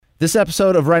This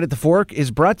episode of Right at the Fork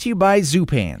is brought to you by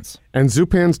Zupans. And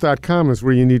Zupans.com is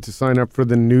where you need to sign up for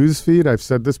the news feed. I've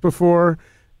said this before.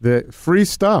 The free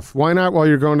stuff. Why not, while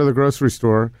you're going to the grocery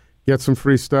store, get some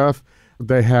free stuff?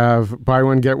 They have buy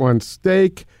one, get one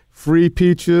steak, free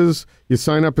peaches. You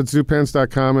sign up at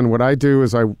Zupans.com, and what I do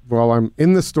is while I'm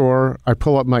in the store, I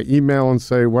pull up my email and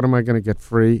say, what am I going to get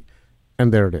free?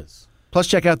 And there it is. Plus,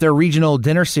 check out their regional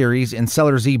dinner series in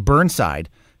Cellar Z Burnside.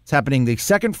 It's happening the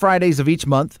second Fridays of each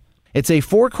month. It's a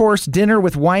 4-course dinner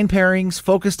with wine pairings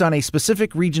focused on a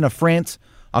specific region of France.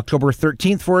 October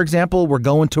 13th, for example, we're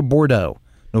going to Bordeaux.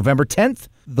 November 10th,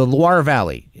 the Loire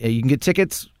Valley. You can get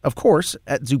tickets, of course,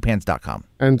 at Zupans.com.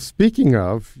 And speaking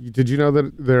of, did you know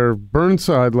that their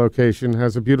Burnside location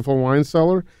has a beautiful wine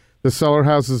cellar? The cellar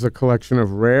houses a collection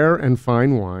of rare and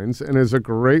fine wines and is a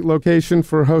great location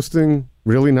for hosting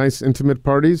really nice intimate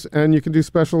parties, and you can do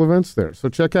special events there. So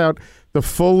check out the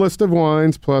full list of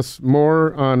wines plus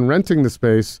more on renting the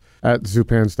space at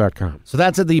Zupans.com. So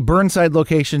that's at the Burnside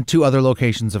location. 2 other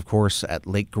locations, of course, at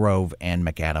Lake Grove and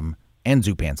McAdam and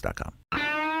Zupans.com.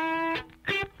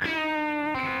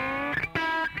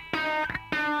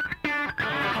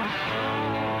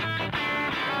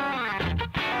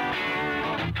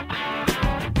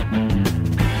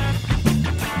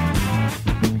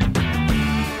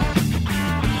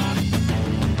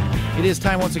 It is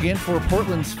time once again for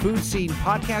Portland's Food Scene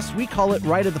Podcast. We call it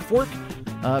Right at the Fork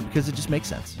because it just makes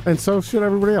sense. And so should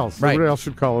everybody else. Right. Everybody else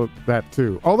should call it that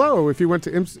too. Although, if you went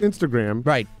to Instagram,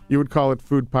 right, you would call it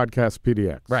Food Podcast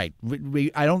PDX. Right.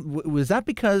 Was that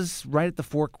because Right at the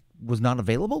Fork was not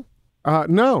available? No. I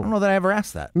don't know that I ever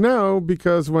asked that. No,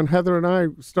 because when Heather and I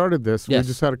started this, yes, we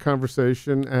just had a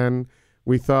conversation and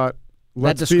we thought,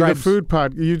 let's be the food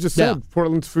pod. You just said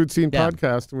Portland's Food Scene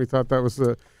Podcast, and we thought that was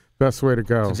the best way to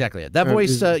go. That's exactly it. That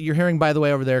voice you're hearing, by the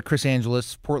way, over there, Chris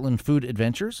Angeles, Portland Food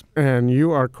Adventures. And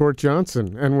you are Court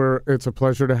Johnson, and it's a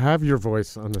pleasure to have your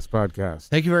voice on this podcast.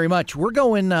 Thank you very much. We're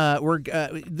going.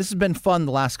 This has been fun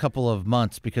the last couple of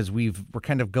months because we're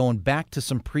kind of going back to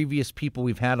some previous people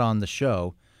we've had on the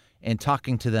show and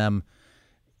talking to them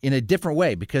in a different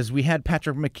way because we had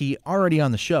Patrick McKee already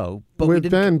on the show, but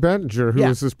with Ben Bettinger, who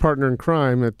was his partner in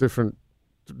crime at different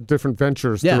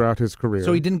ventures throughout his career.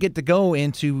 So he didn't get to go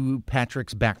into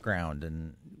Patrick's background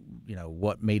and,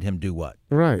 what made him do what.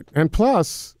 Right. And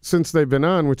plus, since they've been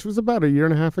on, which was about 1.5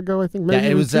 years ago, I think, maybe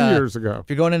it was 2 years ago. If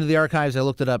you're going into the archives, I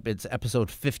looked it up. It's episode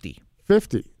 50.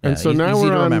 50. And so now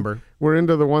we're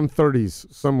into the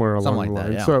 130s somewhere along the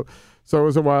line. Yeah. So it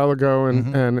was a while ago,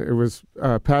 and it was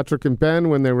Patrick and Ben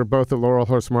when they were both at Laurel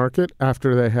Horse Market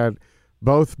after they had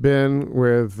both been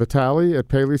with Vitaly at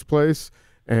Paley's Place.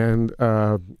 And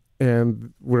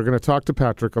we're going to talk to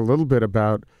Patrick a little bit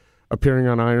about appearing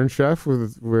on Iron Chef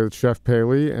with Chef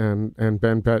Paley and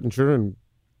Ben Bettinger and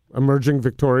emerging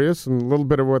victorious and a little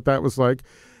bit of what that was like.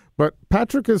 But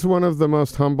Patrick is one of the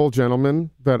most humble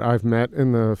gentlemen that I've met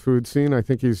in the food scene. I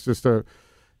think he's just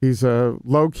he's a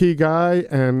low-key guy,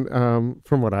 and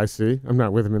from what I see, I'm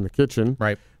not with him in the kitchen,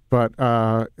 right? But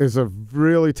is a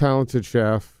really talented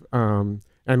chef and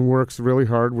works really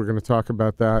hard. We're going to talk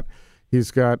about that.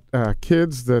 He's got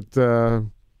kids that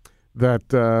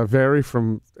vary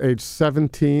from age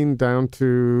 17 down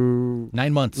to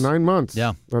 9 months. 9 months.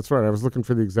 Yeah, that's right. I was looking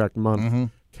for the exact month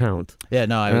count. Yeah,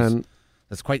 no,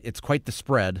 it's quite the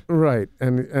spread. Right,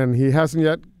 and he hasn't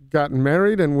yet gotten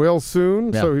married and will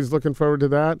soon, so he's looking forward to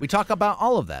that. We talk about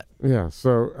all of that. Yeah.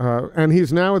 So and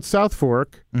he's now at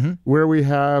Southfork, where we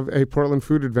have a Portland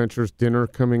Food Adventures dinner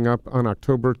coming up on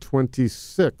October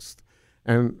 26th.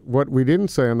 And what we didn't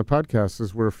say on the podcast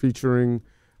is we're featuring,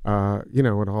 at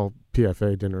all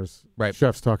PFA dinners,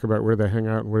 chefs talk about where they hang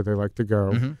out and where they like to go.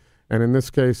 And in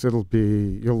this case,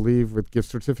 you'll leave with gift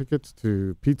certificates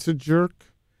to Pizza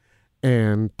Jerk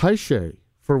and Paiche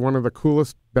for one of the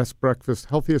coolest, best breakfast,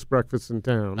 healthiest breakfasts in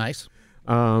town. Nice.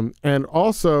 And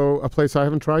also a place I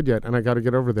haven't tried yet, and I got to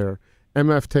get over there,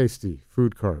 MF Tasty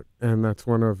Food Cart. And that's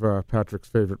one of Patrick's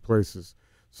favorite places.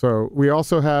 So we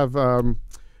also have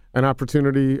an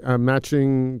opportunity, a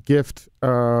matching gift.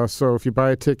 So if you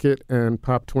buy a ticket and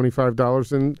pop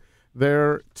 $25 in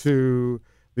there to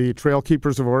the Trail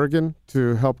Keepers of Oregon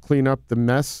to help clean up the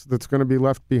mess that's going to be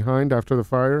left behind after the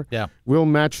fire, we'll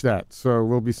match that. So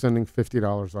we'll be sending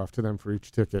 $50 off to them for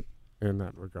each ticket in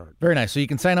that regard. Very nice. So you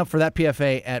can sign up for that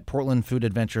PFA at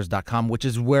portlandfoodadventures.com, which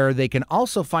is where they can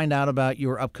also find out about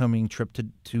your upcoming trip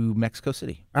to Mexico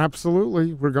City.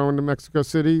 Absolutely. We're going to Mexico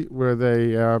City where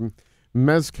they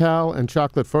Mezcal and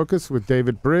Chocolate Focus with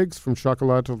David Briggs from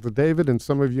Chocolato to David, and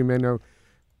some of you may know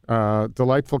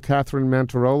Delightful Catherine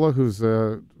Mantarola, who's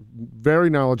very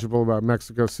knowledgeable about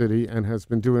Mexico City and has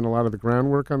been doing a lot of the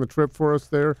groundwork on the trip for us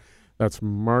there. That's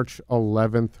March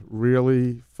 11th.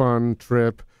 Really fun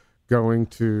trip going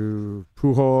to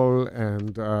Pujol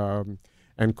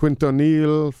and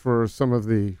Quintonil for some of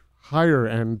the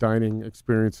higher-end dining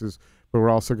experiences, but we're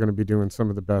also going to be doing some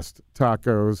of the best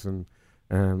tacos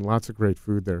and lots of great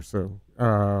food there. So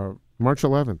March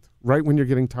 11th, right when you're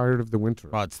getting tired of the winter.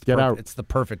 Well, Get out. It's the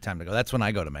perfect time to go. That's when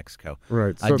I go to Mexico.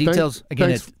 Right. So details,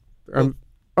 thanks,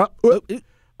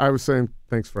 I was saying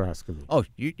thanks for asking me. Oh,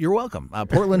 you're welcome.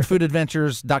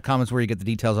 PortlandFoodAdventures.com is where you get the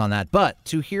details on that. But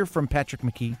to hear from Patrick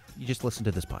McKee, you just listen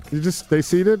to this podcast. You just stay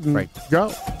seated and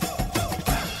go.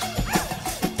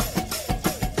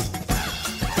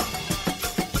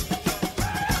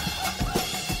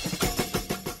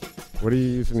 What do you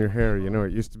use in your hair? You know,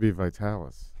 it used to be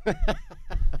Vitalis. I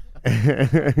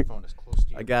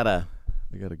got a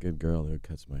good girl who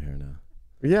cuts my hair now.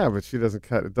 Yeah, but she doesn't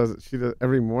cut. It doesn't. She does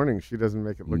every morning. She doesn't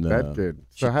make it look that good.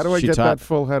 So how do I get that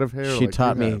full head of hair? She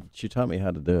taught me. She taught me how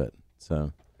to do it.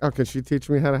 So. Oh, can she teach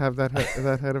me how to have that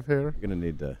that head of hair? You're gonna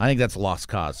need to. I think that's a lost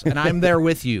cause, and I'm there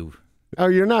with you. Oh,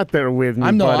 you're not there with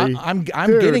me, buddy. I'm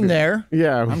getting there.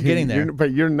 Yeah, I'm getting there.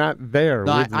 But you're not there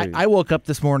with me. I woke up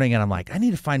this morning and I'm like, I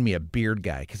need to find me a beard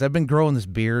guy because I've been growing this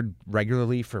beard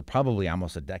regularly for probably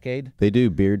almost a decade. They do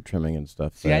beard trimming and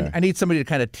stuff. See, I need somebody to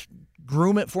kind of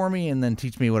groom it for me and then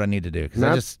teach me what I need to do.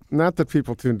 Not that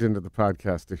people tuned into the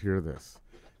podcast to hear this,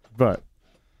 but.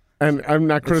 And I'm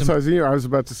not criticizing you. I was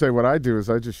about to say what I do is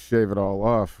I just shave it all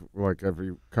off like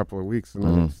every couple of weeks, and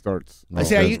then it starts.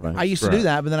 I used to do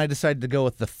that, but then I decided to go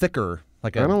with the thicker,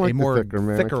 like I don't like more the thicker,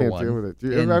 man. I can't one. deal with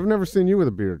it. I've never seen you with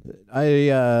a beard.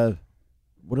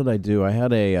 What did I do? I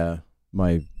had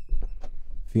my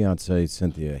fiance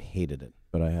Cynthia hated it,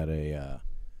 but I had a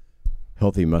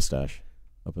healthy mustache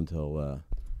up until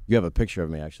you have a picture of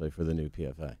me actually for the new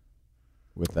PFA.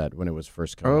 With that when it was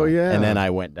first coming out. Yeah. And then I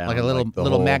went down. Like a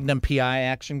little Magnum PI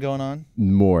action going on?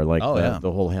 More like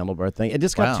the whole handlebar thing. It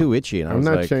just got too itchy. And I'm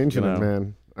not like, changing it,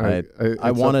 man.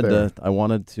 I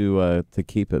wanted to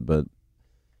keep it, but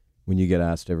when you get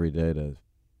asked every day to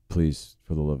please,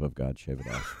 for the love of God, shave it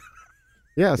off.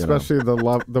 Yeah, especially the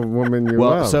woman you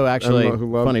love. Well, so actually,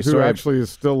 funny story. Who actually is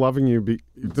still loving you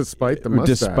despite the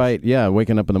mustache. Despite,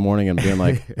 waking up in the morning and being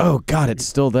like, oh, God, it's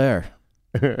still there.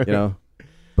 You know?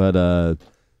 But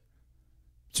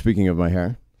speaking of my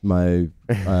hair, my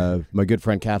good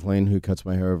friend Kathleen, who cuts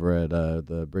my hair over at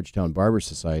the Bridgetown Barber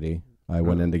Society, I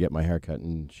went in to get my hair cut,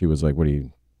 and she was like, "What are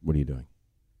you doing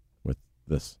with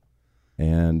this?"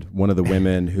 And one of the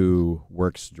women who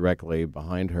works directly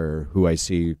behind her, who I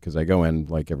see because I go in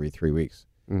like every 3 weeks,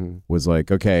 was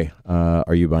like, "Okay,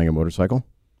 are you buying a motorcycle?"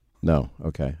 No.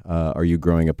 Okay. Are you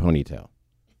growing a ponytail?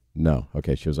 No.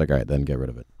 Okay. She was like, "All right, then get rid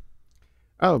of it."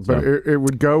 Oh, but it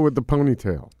would go with the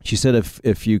ponytail. She said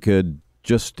if you could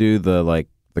just do the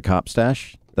cop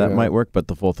stash, that might work. But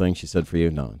the full thing, she said, for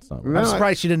you, no, it's not. I'm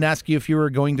surprised she didn't ask you if you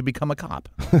were going to become a cop.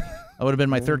 That would have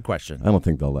been my third question. I don't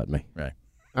think they'll let me. Right.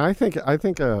 I think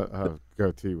a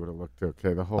goatee would have looked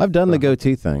okay. I've done the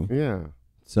goatee thing. Yeah.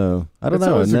 So I don't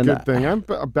know. It's a good thing. I'm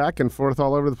back and forth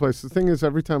all over the place. The thing is,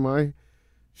 every time I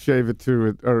shave it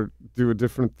or do a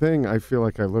different thing, I feel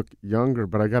like I look younger,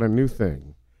 but I got a new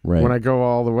thing. Right. When I go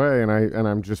all the way and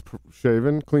I'm just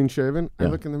clean shaven, I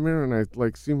look in the mirror and I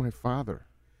see my father.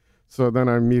 So then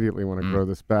I immediately want to grow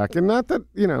this back. And not that,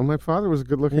 my father was a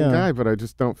good-looking guy, but I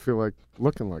just don't feel like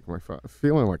looking like my father,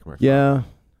 feeling like my father. Yeah,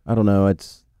 I don't know.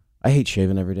 I hate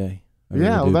shaving every day.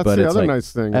 Well, that's the other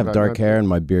nice thing. I have dark hair and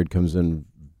my beard comes in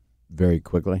very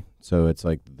quickly. So it's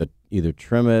like either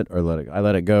trim it or I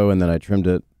let it go, and then I trimmed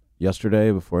it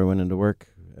yesterday before I went into work.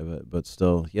 But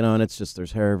still, and it's just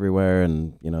there's hair everywhere,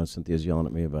 and Cynthia's yelling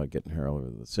at me about getting hair all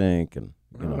over the sink, and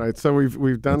all right. So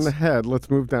we've done the head. Let's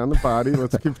move down the body.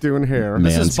 Let's keep doing hair.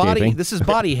 This is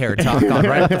body hair talk on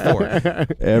right before.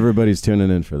 Everybody's tuning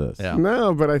in for this. Yeah.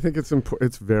 No, but I think it's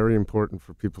very important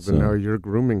for people to know your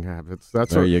grooming habits.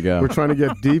 That's there you go. We're trying to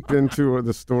get deep into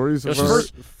the stories of our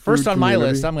first on my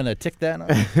list. I'm going to tick that off.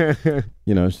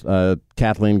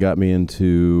 Kathleen got me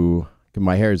into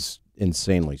my hair's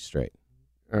insanely straight.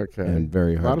 Okay. And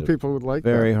very hard. A lot of people would like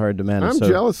very that. hard to manage. I'm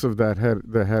jealous of the head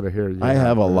of hair you I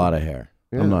have a lot of hair.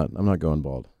 Yeah. I'm not going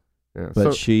bald. Yeah.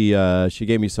 But she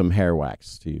gave me some hair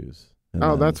wax to use.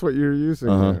 That's what you're using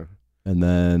there. And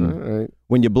then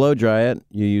when you blow dry it,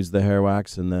 you use the hair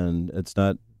wax, and then it's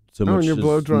not so much. Oh, and you're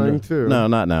blow drying too. No,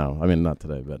 not now. I mean, not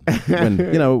today, but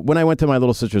when I went to my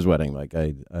little sister's wedding, like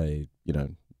I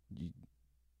you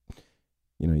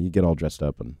get all dressed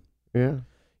up and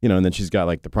and then she's got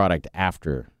like the product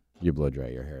after you blow dry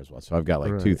your hair as well. So I've got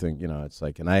like two things, it's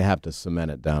like, and I have to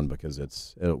cement it down because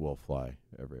it will fly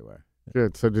everywhere.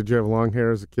 Good. So did you have long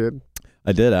hair as a kid?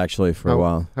 I did actually for a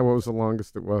while. What was the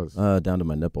longest it was? Down to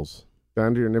my nipples.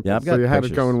 Down to your nipples? Yeah, I've got so you had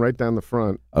pictures. it going right down the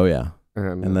front. Oh yeah.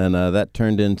 And then that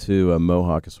turned into a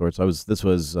mohawk of sorts. This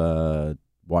was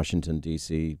Washington,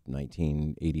 D.C.,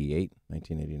 1988,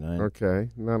 1989. Okay,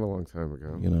 not a long time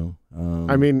ago.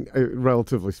 I mean,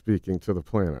 relatively speaking, to the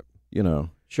planet.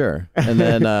 Sure. And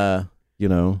then, I'm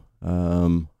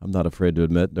not afraid to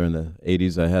admit, during the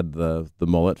 80s, I had the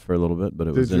mullet for a little bit, but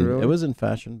it was in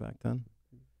fashion back then.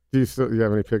 Do you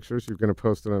have any pictures? You're going to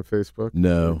post it on Facebook?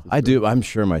 No, I do. I'm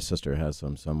sure my sister has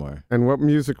some somewhere. And what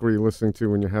music were you listening to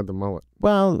when you had the mullet?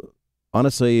 Well,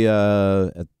 honestly,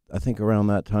 I think around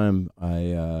that time,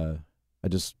 I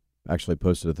just actually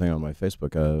posted a thing on my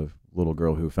Facebook, a little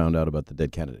girl who found out about the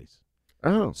dead Kennedys.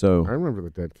 Oh, so I remember the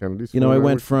dead Kennedys. I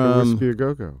went from Whiskey A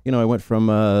Go-Go. I went from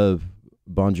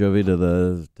Bon Jovi to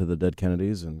the dead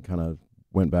Kennedys, and kind of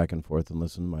went back and forth and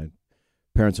listened. My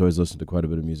parents always listened to quite a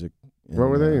bit of music. What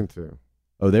were they into?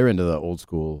 Oh, they're into the old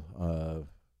school.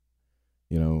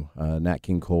 Nat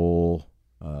King Cole.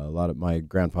 A lot of my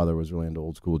grandfather was really into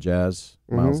old school jazz.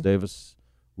 Miles Davis.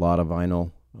 A lot of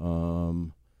vinyl.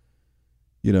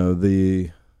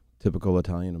 The typical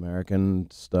Italian American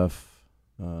stuff.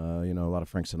 A lot of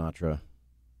Frank Sinatra,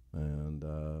 and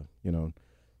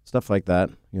stuff like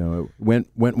that. Went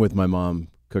with my mom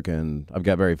cooking. I've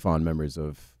got very fond memories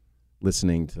of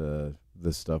listening to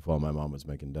this stuff while my mom was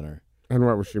making dinner. And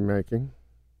what was she making?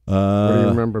 What do you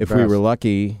remember if best? we were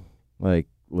lucky, like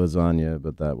lasagna,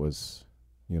 but that was,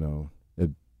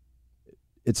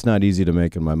 it's not easy to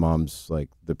make, and my mom's like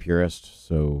the purist.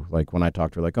 So like when I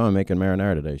talked to her, like, oh, I'm making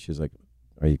marinara today, she's like,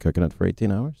 are you cooking it for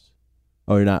 18 hours?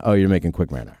 Oh, you're not. Oh, you're making quick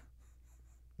marinara.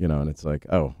 And it's like,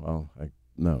 oh, well,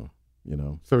 no.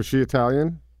 So is she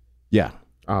Italian? Yeah.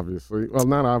 Obviously. Well,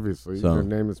 not obviously. So, her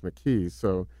name is McKee,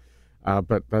 so...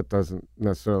 but that doesn't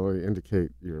necessarily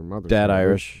indicate your mother. Dad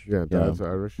Irish. Yeah, Dad's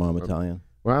Irish. Mom Italian.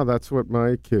 Wow, that's what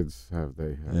my kids have.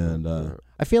 They have. And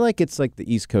I feel like it's like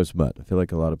the East Coast mutt. I feel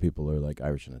like a lot of people are like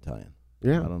Irish and Italian.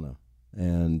 Yeah. I don't know.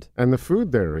 And the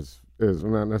food there is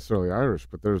not necessarily Irish,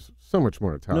 but there's so much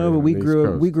more Italian. No, but we on the grew East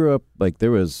up. Coast. We grew up like it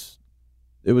was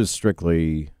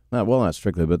strictly not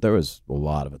strictly, but there was a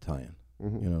lot of Italian.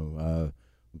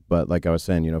 But like I was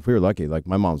saying, if we were lucky, like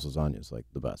my mom's lasagna is like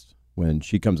the best. When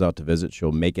she comes out to visit,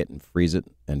 she'll make it and freeze it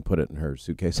and put it in her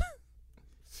suitcase.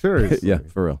 Seriously? Yeah,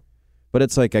 for real. But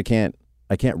it's like I can't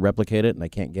replicate it, and I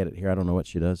can't get it here. I don't know what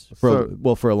she does.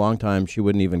 For a long time, she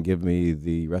wouldn't even give me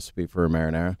the recipe for a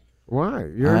marinara. Why?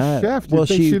 You're a chef. Well, you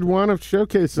think she'd want to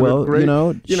showcase it? Well, at great,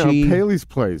 Paley's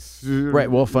place. Right.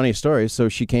 Well, funny story. So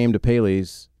she came to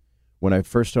Paley's when I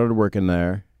first started working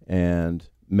there and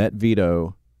met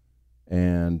Vito.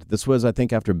 And this was, I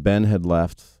think, after Ben had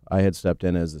left. I had stepped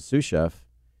in as the sous chef.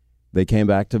 They came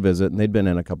back to visit, and they'd been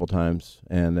in a couple times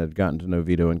and had gotten to know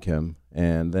Vito and Kim.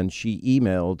 And then she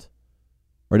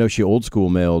she old school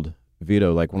mailed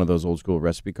Vito like one of those old school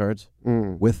recipe cards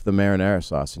with the marinara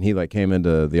sauce. And he like came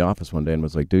into the office one day and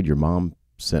was like, dude, your mom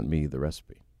sent me the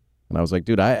recipe. And I was like,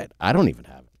 dude, I don't even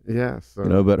have it. Yeah.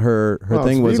 So, but her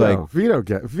thing was Vito.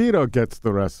 like. Vito gets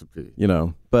the recipe.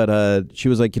 But she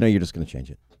was like, you're just going to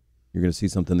change it. You're going to see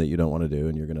something that you don't want to do,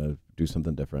 and you're going to do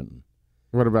something different.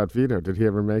 What about Vito? Did he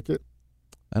ever make it?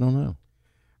 I don't know.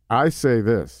 I say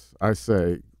this. I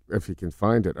say, if he can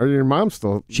find it. Or your mom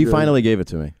still... She finally gave it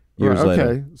to me years later.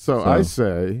 Okay, so I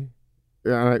say,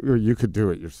 you could do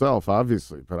it yourself,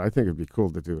 obviously, but I think it'd be cool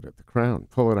to do it at the Crown.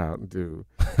 Pull it out and do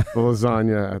the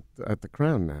lasagna at the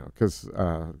Crown now, because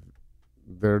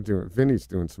Vinny's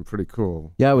doing some pretty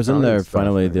cool... Yeah, I was in there stuff,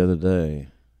 finally the other day.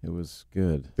 It was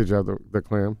good. Did you have the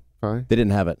clam pie? They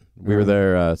didn't have it. We were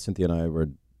there. Cynthia and I were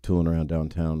tooling around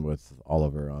downtown with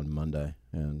Oliver on Monday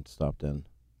and stopped in.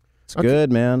 It's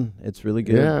good, man. It's really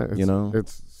good. Yeah,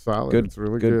 it's solid. Good, it's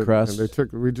really good good. crust.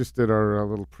 And we just did our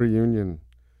little pre-union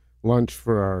lunch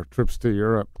for our trips to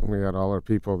Europe, and we had all our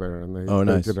people there, and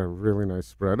they did a really nice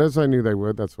spread, as I knew they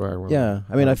would. That's why I went. Yeah,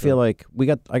 I mean, I feel like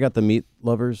I got the meat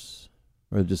lovers,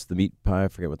 or just the meat pie. I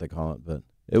forget what they call it, but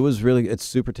it's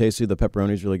super tasty. The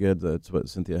pepperoni's really good. That's what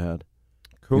Cynthia had.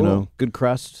 Cool. Good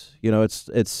crust.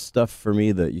 It's stuff for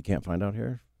me that you can't find out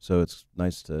here. So it's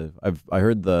nice to. I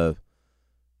heard the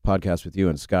podcast with you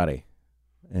and Scotty.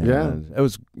 And it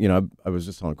was, I was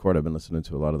just on court. I've been listening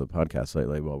to a lot of the podcasts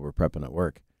lately while we're prepping at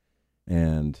work,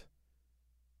 and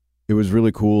it was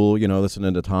really cool.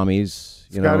 Listening to Tommy's.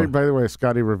 Scotty, by the way,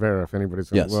 Scotty Rivera. If anybody's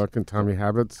going to look, and Tommy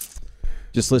Habits.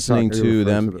 Just listening to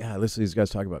them, listen to these guys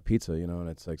talk about pizza, and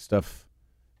it's like stuff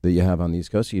that you have on the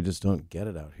East Coast. You just don't get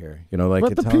it out here. You know, like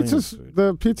but Italian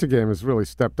the pizza game has really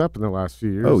stepped up in the last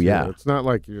few years. Oh, yeah. It's not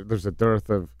like there's a dearth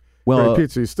of great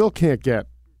pizza. You still can't get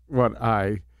what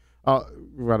I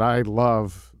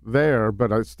love there,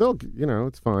 but I still,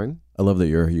 it's fine. I love that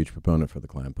you're a huge proponent for the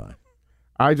clam pie.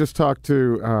 I just talked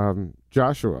to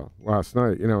Joshua last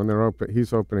night, and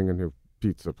he's opening a new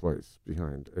pizza place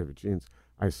behind Ava Jean's.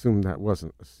 I assume that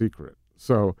wasn't a secret.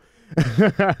 So,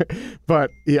 but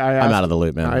I'm out of the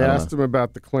loop, man. I asked him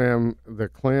about the clam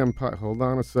pie. Hold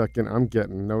on a second. I'm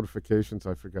getting notifications.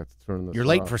 I forgot to turn this You're off.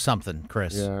 late for something,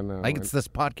 Chris. Yeah, I know. Like it's this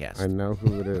podcast. I know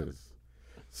who it is.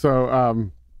 So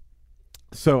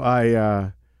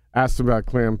I asked him about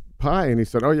clam pie, and he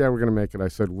said, "Oh yeah, we're gonna make it." I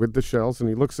said, "With the shells?" And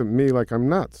he looks at me like I'm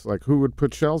nuts. Like, who would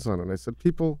put shells on it? I said,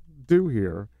 "People do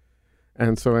here."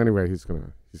 And so anyway, he's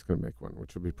gonna make one,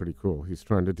 which will be pretty cool. He's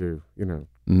trying to do,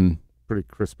 pretty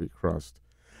crispy crust.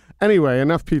 Anyway,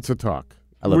 enough pizza talk.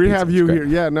 I love pizza. Have you here.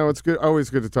 Yeah, no, it's good. Always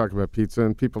good to talk about pizza,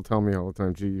 and people tell me all the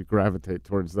time, "Gee, you gravitate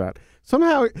towards that."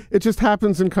 Somehow, it just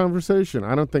happens in conversation.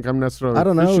 I don't think I'm necessarily. I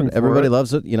don't know. Everybody it.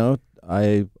 loves it.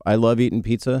 I love eating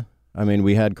pizza. I mean,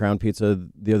 we had Crown Pizza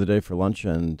the other day for lunch,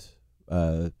 and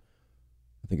I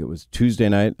think it was Tuesday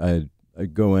night. I'd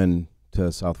go in to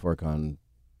Southfork on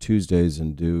Tuesdays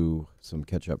and do some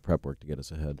catch-up prep work to get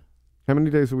us ahead. How many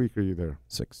days a week are you there?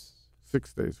 6.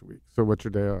 6 days a week. So what's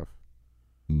your day off?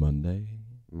 Monday.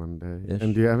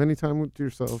 And do you have any time with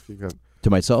yourself? You got to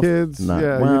myself? Kids? Not,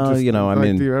 yeah. Well, I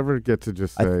mean, do you ever get to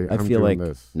just say, I I'm feel doing like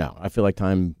this? No. I feel like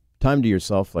time to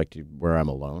yourself, like where I'm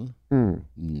alone.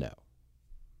 No.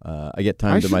 I get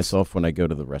time to myself when I go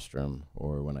to the restroom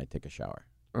or when I take a shower.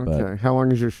 Okay. But how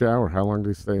long is your shower? How long do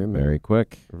you stay in there? Very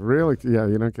quick. Really? Yeah,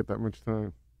 you don't get that much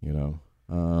time.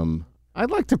 I'd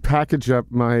like to package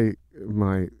up my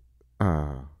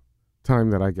time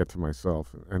that I get to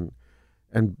myself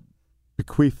and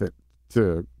bequeath it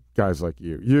to guys like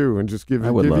you and just give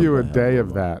you a day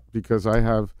of that, because I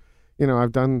have,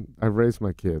 I've raised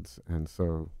my kids, and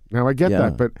so now I get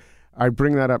that, but I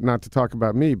bring that up not to talk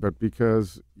about me, but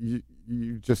because you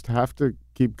just have to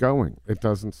keep going. It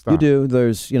doesn't stop. You do.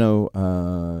 There's,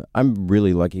 I'm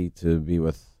really lucky to be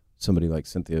with somebody like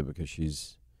Cynthia, because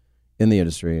she's in the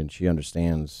industry and she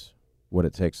understands what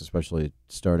it takes, especially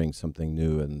starting something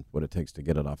new, and what it takes to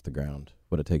get it off the ground,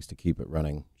 what it takes to keep it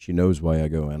running. She knows why I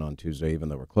go in on Tuesday, even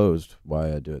though we're closed,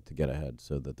 why I do it to get ahead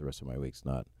so that the rest of my week's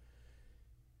not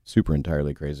super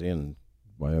entirely crazy, and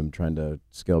why I'm trying to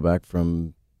scale back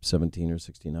from 17 or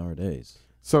 16-hour days.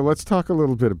 So let's talk a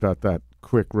little bit about that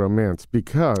quick romance,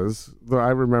 because I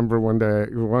remember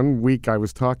one week I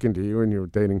was talking to you and you were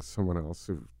dating someone else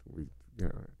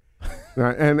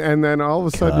and then all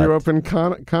of a sudden you open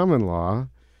common law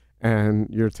and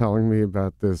you're telling me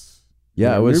about this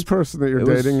new person that you're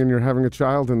dating and you're having a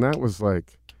child, and that was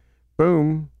like,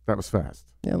 boom, that was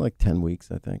fast. Yeah, like 10 weeks,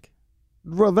 I think.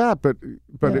 Well, but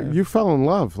you fell in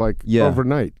love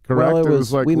overnight, correct? Well, it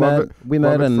was like we met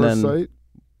and then sight?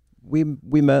 we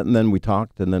met and then we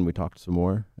talked some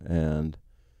more, and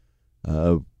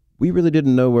we really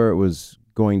didn't know where it was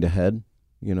going to head.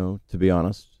 To be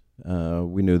honest,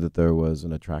 we knew that there was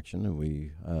an attraction,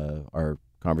 and our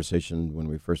conversation when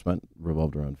we first met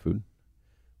revolved around food.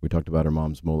 We talked about her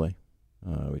mom's mole.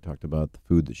 We talked about the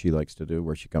food that she likes to do,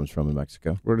 where she comes from in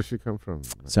Mexico. Where does she come from?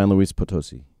 San Luis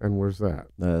Potosi. And where's that?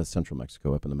 Central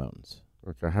Mexico, up in the mountains.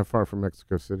 Okay. How far from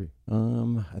Mexico City?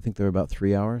 I think they're about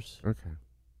 3 hours. Okay.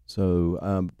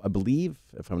 So I believe,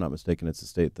 if I'm not mistaken, it's a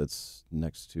state that's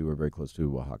next to or very close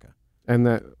to Oaxaca. And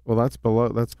that's below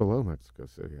Mexico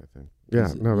City, I think. Yeah.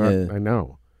 I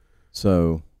know.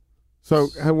 So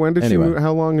when did she move?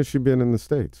 How long has she been in the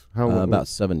States? About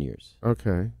 7 years.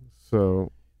 Okay.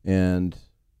 So. And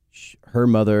her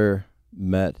mother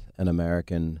met an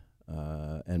American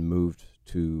and moved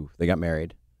to. They got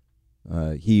married.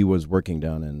 He was working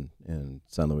down in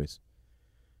San Luis.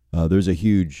 There's a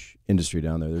huge industry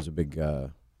down there. There's a big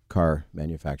car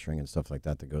manufacturing and stuff like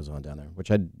that goes on down there.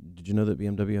 Did you know that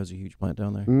BMW has a huge plant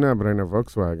down there? No, but I know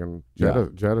Volkswagen.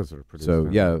 Jettas are pretty. So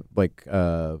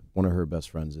one of her best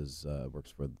friends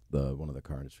works for one of the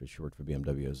car industries. She worked for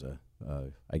BMW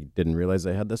I didn't realize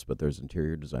they had this, but there's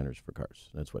interior designers for cars.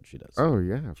 That's what she does. Oh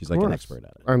yeah, she's like an expert at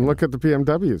it. And look at the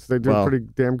BMWs; they do a pretty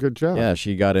damn good job. Yeah,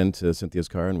 she got into Cynthia's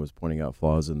car and was pointing out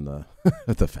flaws in the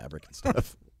the fabric and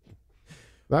stuff.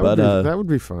 That would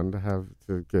be fun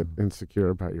to get insecure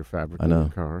about your fabric in your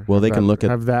car. Well, they can look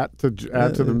at that to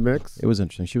add to the mix. It was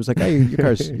interesting. She was like, "Hey,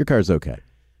 your car's okay."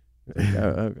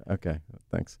 Okay,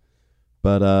 thanks.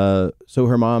 But so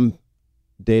her mom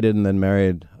dated and then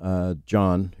married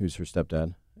John, who's her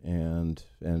stepdad, and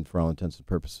for all intents and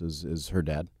purposes is her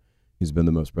dad. He's been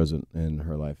the most present in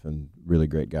her life and really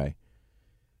great guy.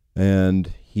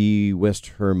 And he whisked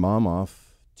her mom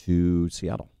off to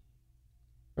Seattle.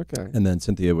 Okay. And then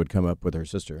Cynthia would come up with her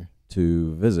sister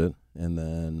to visit. And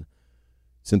then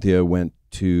Cynthia went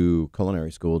to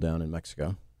culinary school down in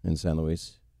Mexico, in San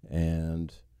Luis.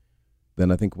 And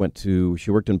then I think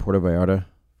she worked in Puerto Vallarta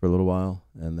for a little while.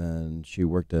 And then she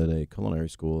worked at a culinary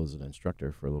school as an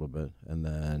instructor for a little bit. And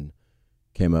then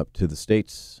came up to the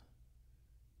States,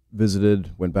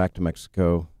 visited, went back to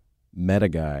Mexico, met a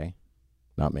guy,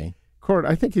 not me. Cord,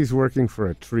 I think he's working for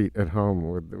a treat at home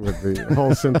with the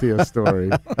whole Cynthia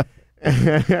story.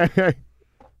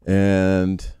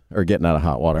 Or getting out of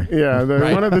hot water. Yeah,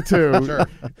 Right. one of the two.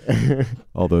 Sure.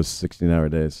 All those 16-hour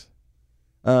days.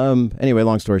 Anyway,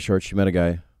 long story short, she met a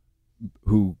guy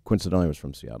who coincidentally was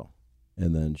from Seattle.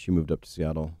 And then she moved up to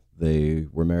Seattle. They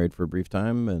were married for a brief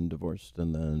time and divorced.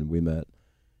 And then we met,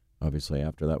 obviously,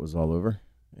 after that was all over.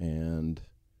 And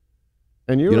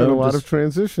you were in a lot of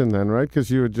transition then, right? Because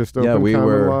you had just opened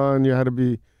common law and you had to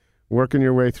be working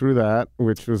your way through that,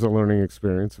 which was a learning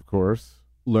experience, of course.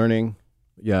 Learning,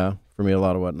 yeah, for me, a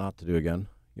lot of what not to do again.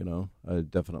 I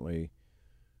definitely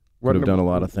could have done a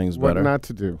lot of things better. What not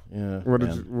to do? Yeah.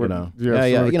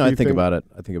 I think about it.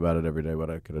 I think about it every day, what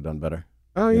I could have done better.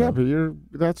 Oh, yeah, but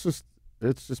it's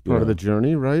just part of the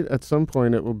journey, right? At some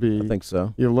point it will be. I think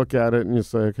so. You look at it and you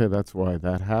say, okay, that's why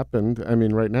that happened. I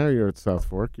mean, right now you're at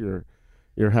Southfork.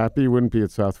 You're happy. You wouldn't be at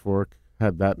Southfork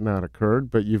had that not occurred,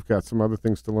 but you've got some other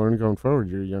things to learn going forward.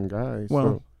 You're a young guy.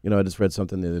 Well, I just read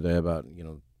something the other day about,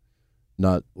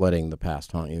 not letting the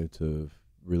past haunt you, to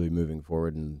really moving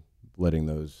forward and letting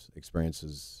those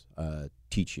experiences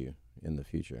teach you in the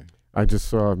future. I just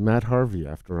saw Matt Harvey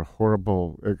after a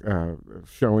horrible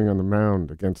showing on the mound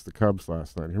against the Cubs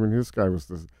last night. I mean, this guy was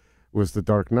the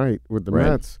Dark Knight with the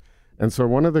Mets. And so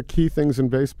one of the key things in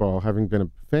baseball, having been a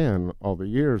fan all the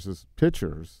years, is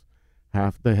pitchers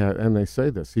they say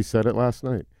this. He said it last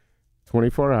night.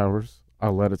 24 hours.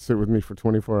 I'll let it sit with me for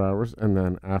 24 hours, and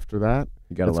then after that,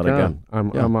 you got to let it go.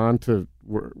 I'm on to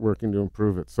working to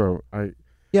improve it. So I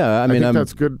think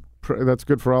that's good. That's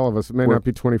good for all of us. It may not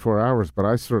be 24 hours, but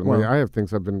I have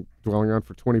things I've been dwelling on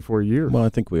for 24 years. Well, I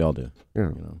think we all do.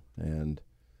 Yeah. And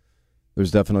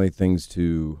there's definitely things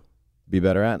to be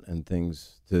better at and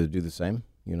things to do the same.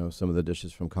 Some of the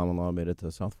dishes from Common Law made it to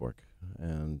Southfork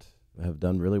and have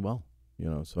done really well.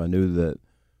 So I knew that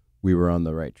we were on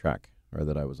the right track, or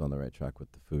that I was on the right track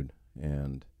with the food.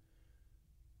 And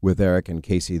with Eric and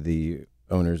Casey, the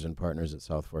owners and partners at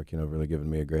Southfork, really given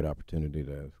me a great opportunity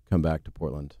to come back to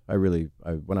Portland. I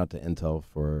went out to Intel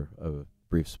for a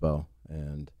brief spell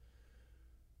and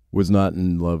was not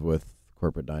in love with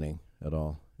corporate dining at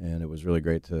all. And it was really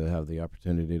great to have the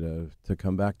opportunity to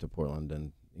come back to Portland.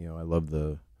 And, I love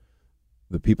the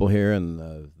people here and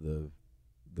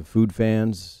the food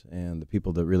fans and the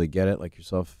people that really get it, like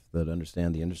yourself, that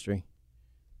understand the industry.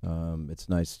 It's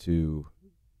nice to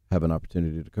have an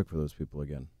opportunity to cook for those people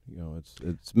again.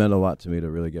 It's meant a lot to me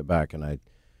to really get back, and I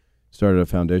started a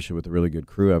foundation with a really good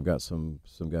crew. I've got some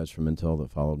guys from Intel that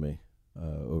followed me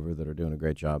over that are doing a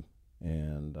great job,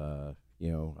 and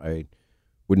I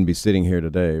wouldn't be sitting here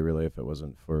today really if it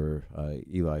wasn't for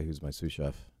Eli, who's my sous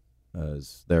chef,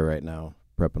 is there right now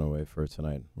prepping away for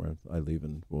tonight, where I leave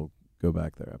and we'll go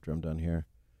back there after I'm done here.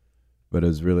 But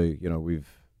it's really,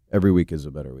 every week is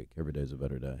a better week. Every day is a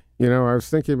better day. I was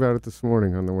thinking about it this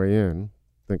morning on the way in,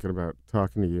 thinking about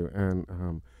talking to you.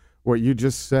 And what you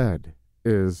just said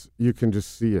is you can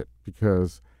just see it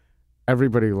because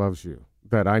everybody loves you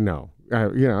that I know.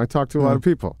 I talk to a lot of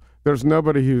people. There's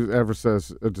nobody who ever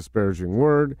says a disparaging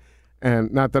word.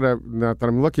 And not that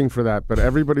I'm looking for that, but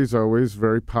everybody's always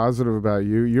very positive about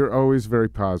you. You're always very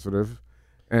positive.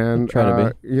 And, try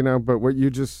to be. But what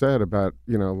you just said about,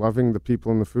 loving the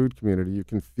people in the food community, you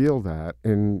can feel that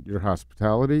in your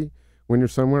hospitality when you're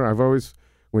somewhere.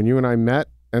 When you and I met,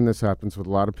 and this happens with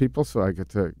a lot of people, so I get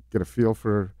to get a feel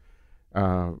for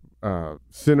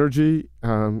synergy.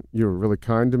 You were really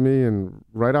kind to me, and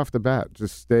right off the bat,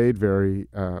 just stayed very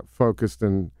focused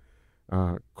and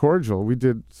cordial. We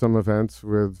did some events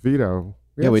with Vito.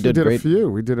 We did a few.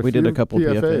 We did a couple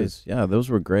PFAs. Yeah, those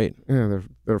were great. Yeah,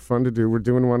 they're fun to do. We're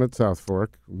doing one at Southfork.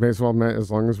 May as well, as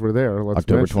long as we're there.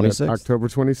 October 26th. October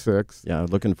 26th. Yeah,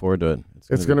 looking forward to it.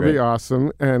 It's going to be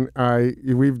awesome. And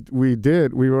we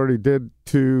already did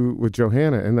two with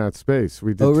Johanna in that space.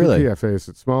 We did two PFAs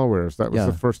at Smallwares. That was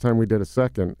the first time we did a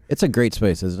second. It's a great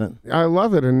space, isn't it? I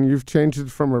love it. And you've changed it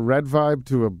from a red vibe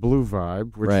to a blue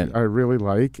vibe, which I really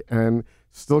like. And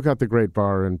still got the great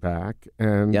bar in back.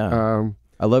 And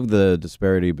I love the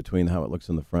disparity between how it looks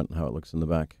in the front and how it looks in the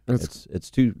back.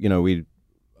 It's too,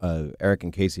 Eric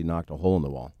and Casey knocked a hole in the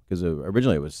wall because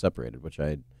originally it was separated, which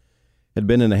I had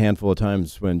been in a handful of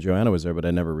times when Joanna was there, but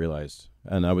I never realized.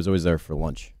 And I was always there for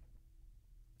lunch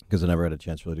because I never had a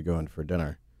chance really to go in for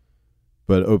dinner.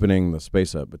 But opening the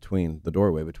space up between the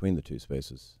doorway between the two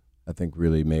spaces, I think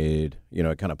really made,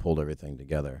 it kind of pulled everything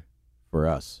together for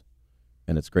us.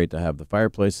 And it's great to have the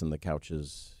fireplace and the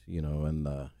couches, and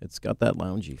it's got that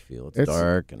loungy feel. It's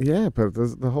dark. And yeah, but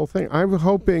the whole thing. I'm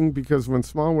hoping, because when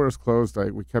Smallwares closed,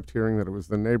 we kept hearing that it was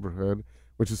the neighborhood,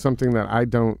 which is something that I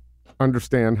don't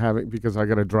understand having, because I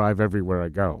got to drive everywhere I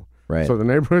go. Right. So the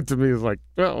neighborhood to me is like,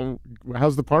 well,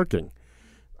 how's the parking?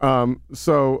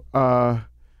 So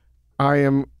I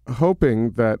am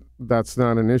hoping that that's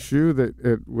not an issue, that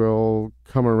it will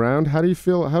come around. How do you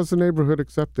feel? How's the neighborhood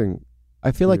accepting?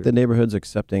 I feel like the neighborhood's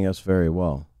accepting us very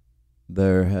well.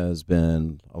 There has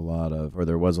been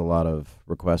there was a lot of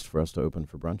requests for us to open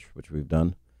for brunch, which we've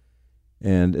done.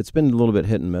 And it's been a little bit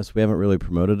hit and miss. We haven't really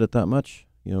promoted it that much.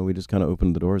 We just kind of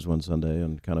opened the doors one Sunday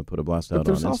and kind of put a blast out on Instagram.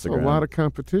 But there's also a lot of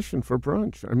competition for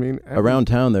brunch. I mean, around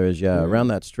town there is, yeah. Around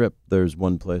that strip, there's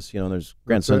one place. There's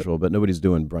Grand Central, but nobody's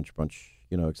doing brunch,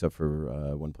 except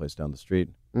for one place down the street.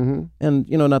 Mm-hmm. And,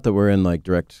 not that we're in like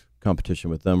direct competition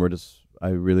with them. I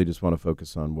really just want to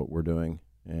focus on what we're doing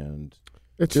and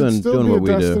it should still doing be a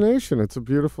what destination. It's a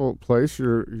beautiful place.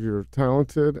 You're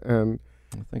talented, and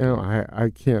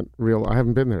I can't I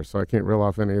haven't been there, so I can't reel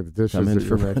off any of the dishes that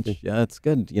you're making. Yeah, it's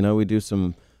good. We do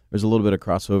there's a little bit of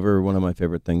crossover. One of my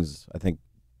favorite things I think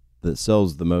that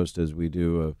sells the most is we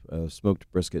do a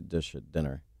smoked brisket dish at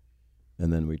dinner,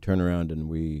 and then we turn around and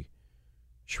we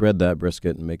shred that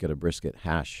brisket and make it a brisket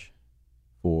hash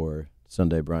for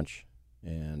Sunday brunch.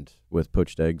 And with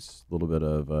poached eggs, a little bit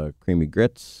of creamy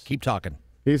grits. Keep talking.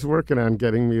 He's working on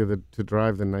getting me to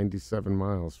drive the 97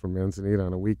 miles from Manzanita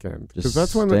on a weekend. Just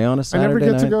that's when stay on a Saturday I never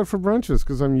get night. to go for brunches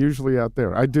because I'm usually out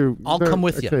there. I do. I'll come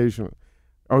with occasionally.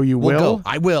 Oh, you we'll will? Go.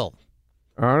 I will.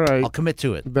 All right. I'll commit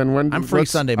to it. Then I'm free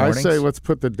Sunday mornings. I say let's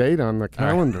put the date on the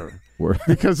calendar.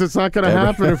 Because it's not going to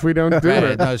happen if we don't do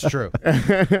it. No, it's true.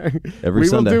 Every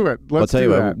Sunday. We will do it. Let's I'll tell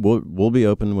you that. what, we'll be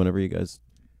open whenever you guys.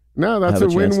 No, that's a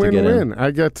win-win-win.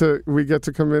 We get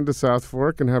to come into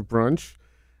Southfork and have brunch.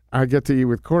 I get to eat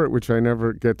with Court, which I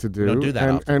never get to do. We don't do that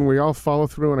often. And we all follow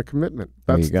through on a commitment.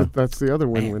 That's the other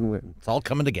win-win-win. It's all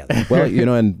coming together. Well,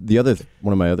 and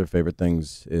one of my other favorite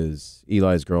things is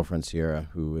Eli's girlfriend Sierra,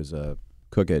 who is a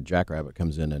cook at Jackrabbit,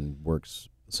 comes in and works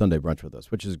Sunday brunch with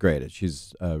us, which is great.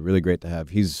 She's really great to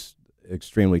have. He's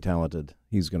extremely talented.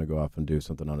 He's going to go off and do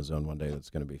something on his own one day that's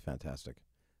going to be fantastic.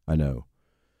 I know.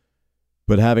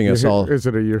 But having us all... Is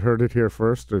it you heard it here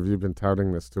first, or have you been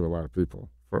touting this to a lot of people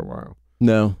for a while?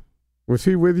 No. Was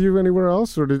he with you anywhere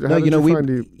else, or how did you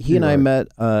find he and I met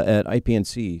at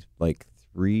IPNC like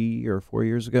 3 or 4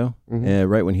 years ago,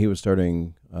 right when he was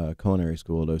starting culinary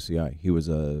school at OCI. He was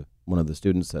one of the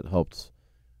students that helped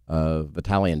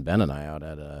Vitaly and Ben and I out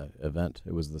at an event.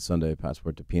 It was the Sunday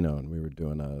Passport to Pinot, and we were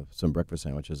doing some breakfast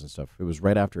sandwiches and stuff. It was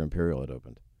right after Imperial had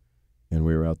opened. And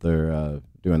we were out there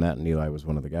doing that, and Eli was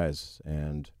one of the guys.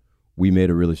 And we made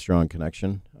a really strong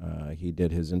connection. He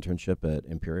did his internship at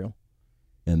Imperial,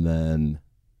 and then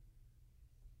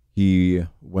he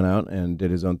went out and did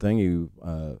his own thing. He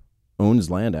owns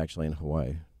land, actually, in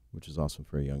Hawaii, which is awesome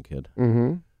for a young kid.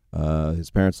 Mm-hmm.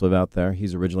 His parents live out there.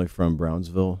 He's originally from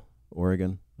Brownsville,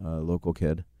 Oregon, local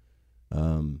kid.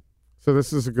 So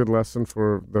this is a good lesson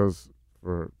for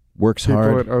works people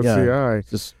hard at OCI. Yeah,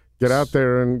 just get out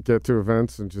there and get to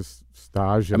events and just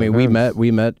stage. I mean, we met.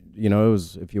 It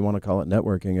was, if you want to call it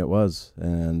networking, it was.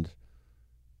 And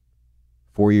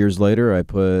 4 years later, I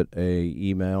put a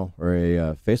email or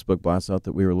a Facebook blast out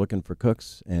that we were looking for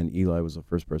cooks, and Eli was the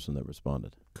first person that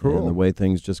responded. Cool. And the way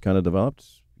things just kind of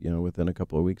developed, within a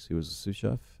couple of weeks, he was a sous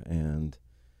chef and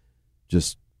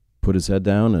just put his head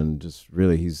down, and just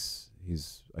really, he's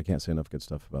I can't say enough good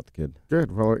stuff about the kid.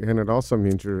 Good. Well, and it also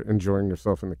means you're enjoying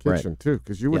yourself in the kitchen, too,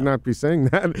 because you would Yeah. not be saying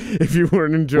that if you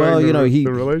weren't enjoying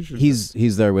the relationship.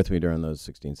 He's there with me during those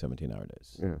 16, 17-hour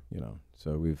days. Yeah.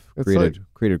 So we've It's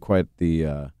created quite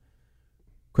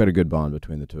a good bond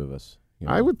between the two of us.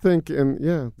 I would think, and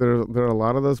there are a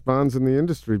lot of those bonds in the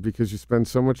industry because you spend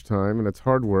so much time and it's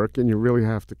hard work and you really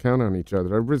have to count on each other.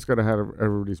 Everybody's got to have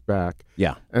everybody's back.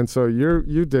 Yeah. And so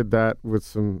you did that with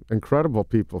some incredible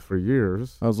people for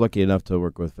years. I was lucky enough to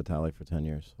work with Vitaly for 10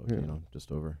 years,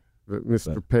 just over.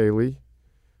 Mr. Paley.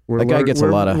 That guy gets a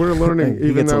lot of... We're learning, he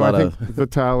even gets a though lot I think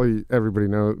Vitaly, everybody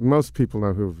knows, most people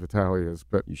know who Vitaly is,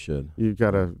 but you should. You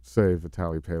got to say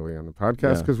Vitaly Paley on the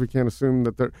podcast because we can't assume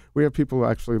that we have people who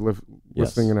actually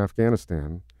listening in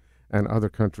Afghanistan and other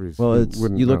countries. Well,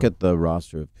 you look at the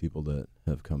roster of people that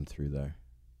have come through there.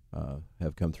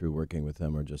 have come through working with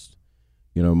them are just,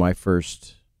 my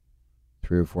first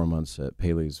 3 or 4 months at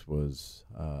Paley's was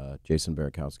Jason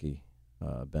Barakowski,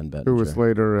 Ben Bettinger. Who was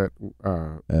later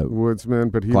at Woodsman,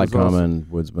 but he Clyde was also, Common,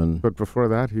 Woodsman. But before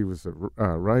that, he was at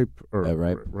Ripe. At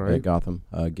Ripe, at Gotham.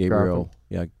 Gabriel. Gotham.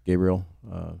 Yeah, Gabriel.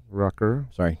 Rucker.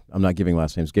 Sorry, I'm not giving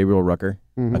last names. Gabriel Rucker.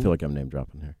 Mm-hmm. I feel like I'm name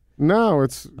dropping here. No,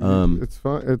 it's fun. It's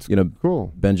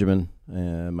cool. Benjamin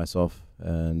and myself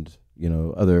and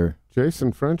other.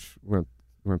 Jason French went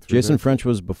through. Jason French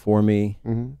was before me,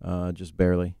 Mm-hmm. just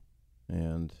barely,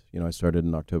 and I started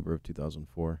in October of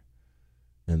 2004,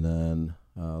 and then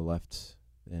left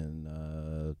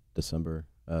in December.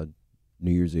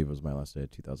 New Year's Eve was my last day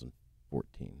of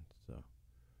 2014, so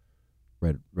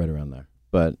right around there.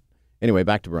 But anyway,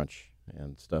 back to brunch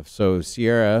and stuff. So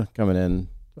Sierra coming in.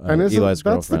 And Eli's that's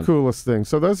girlfriend. the coolest thing.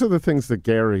 So those are the things that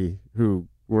Gary, who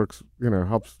works,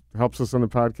 helps us on the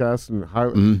podcast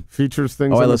and features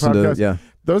things on I the listen podcast. to, yeah.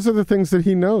 Those are the things that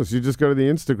he knows. You just go to the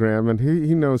Instagram, and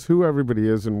he knows who everybody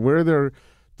is and where they're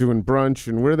doing brunch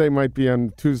and where they might be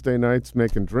on Tuesday nights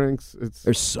making drinks.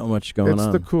 There's so much going on.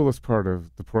 It's the coolest part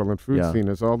of the Portland food scene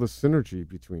is all the synergy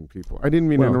between people. I didn't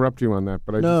mean to interrupt you on that,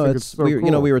 but I just think it's so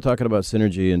cool. We were talking about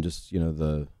synergy and just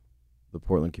the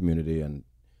Portland community, and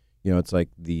it's like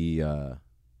the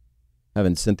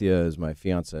having Cynthia as my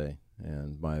fiance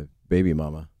and my baby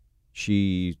mama.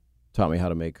 She taught me how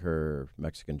to make her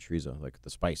Mexican chorizo, like the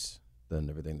spice and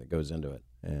everything that goes into it,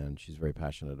 and she's very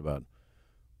passionate about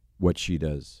what she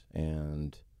does.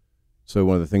 And so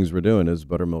one of the things we're doing is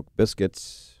buttermilk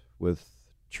biscuits with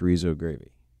chorizo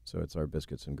gravy. So it's our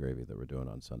biscuits and gravy that we're doing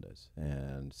on Sundays.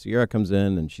 And Sierra comes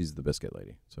in, and she's the biscuit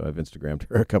lady. So I've Instagrammed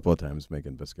her a couple of times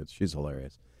making biscuits. She's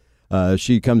hilarious.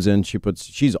 She comes in,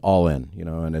 she's all in,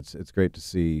 and it's great to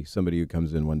see somebody who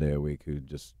comes in one day a week who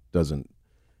just doesn't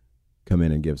come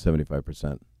in and give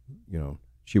 75%.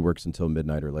 She works until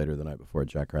midnight or later the night before at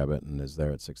Jackrabbit and is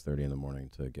there at 6:30 in the morning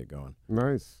to get going.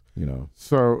 Nice.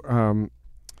 So,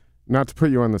 not to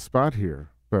put you on the spot here,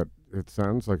 but it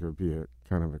sounds like it would be a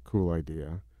kind of a cool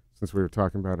idea. Since we were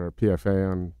talking about our PFA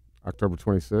on October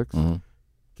 26th,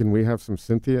 can we have some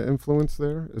Cynthia influence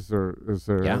there? Is there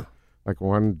like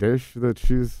one dish that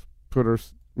she's put her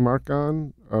mark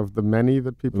on of the many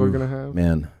that people are going to have?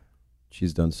 Man,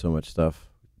 she's done so much stuff.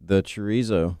 The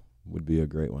chorizo would be a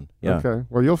great one. Yeah. Okay.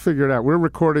 Well, you'll figure it out. We're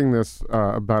recording this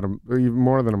about even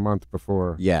more than a month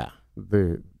before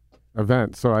the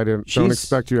event, so I don't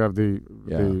expect you to have the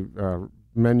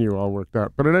menu all worked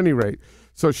out. But at any rate,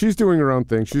 so she's doing her own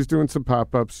thing. She's doing some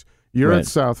pop-ups. You're at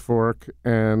Southfork,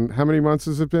 and how many months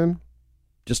has it been?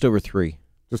 Just over 3.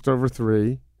 Just over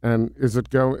 3. And is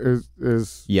it are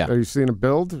you seeing a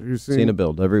build? Are you seeing a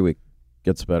build every week?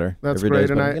 Gets better. That's every great.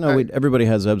 Day's better. Everybody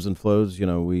has ebbs and flows.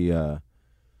 We what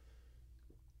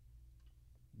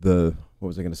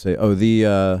was I going to say? Oh,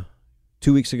 the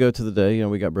 2 weeks ago to the day,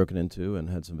 we got broken into and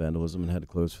had some vandalism and had to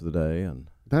close for the day, and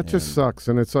that just sucks.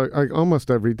 And it's like almost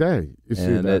every day you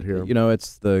see that here.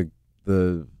 It's the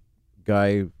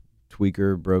guy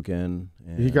tweaker broke in.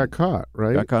 And he got caught,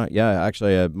 right? Got caught. Yeah,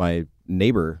 actually, my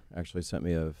neighbor actually sent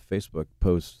me a Facebook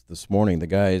post this morning. The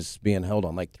guy's being held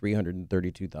on like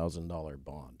 $332,000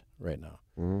 bond right now.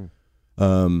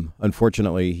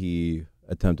 Unfortunately, he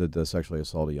attempted to sexually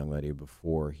assault a young lady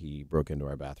before he broke into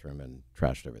our bathroom and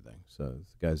trashed everything. So,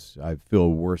 guys, I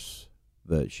feel worse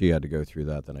that she had to go through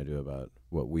that than I do about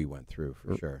what we went through,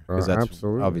 for sure. Because that's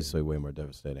absolutely. Obviously way more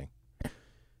devastating.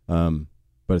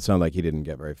 But it sounded like he didn't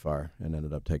get very far and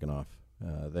ended up taking off.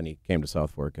 Then he came to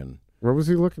Southfork and... What was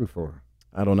he looking for?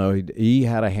 I don't know. He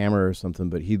had a hammer or something,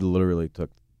 but he literally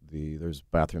took there's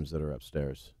bathrooms that are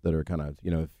upstairs that are kind of,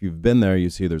 if you've been there, you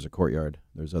see there's a courtyard.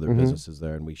 There's other businesses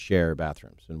there, and we share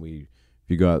bathrooms. And if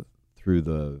you go out through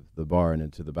the bar and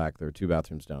into the back, there are 2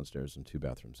 bathrooms downstairs and 2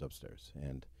 bathrooms upstairs.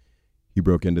 And he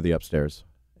broke into the upstairs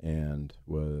and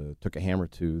took a hammer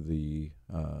to the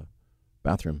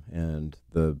bathroom, and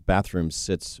the bathroom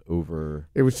sits over.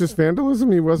 It was just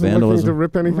vandalism? He wasn't looking to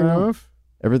rip anything off?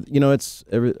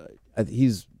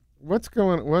 He's... What is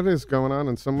going on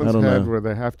in someone's head where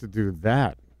they have to do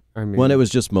that? I mean, it was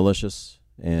just malicious,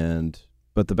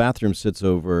 but the bathroom sits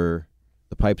over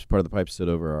the pipes. Part of the pipes sit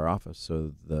over our office,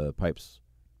 so the pipes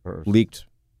leaked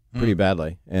pretty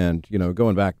badly. And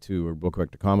going back to real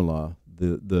quick to common law,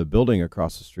 the building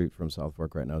across the street from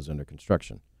Southfork right now is under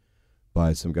construction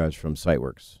by some guys from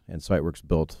Siteworks, and Siteworks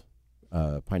built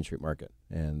Pine Street Market,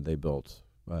 and they built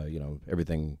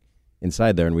everything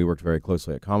inside there, and we worked very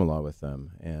closely at common law with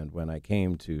them. And when I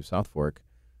came to Southfork,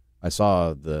 I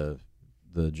saw the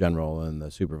general and the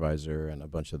supervisor and a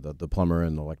bunch of the plumber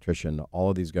and the electrician.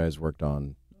 All of these guys worked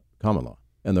on common law,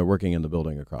 and they're working in the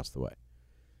building across the way.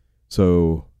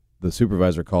 So the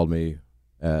supervisor called me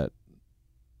at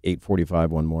 8:45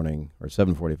 one morning or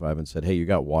 7:45 and said, "Hey, you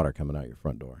got water coming out your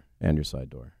front door and your side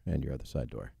door and your other side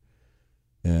door."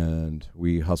 And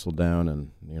we hustled down,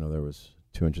 and there was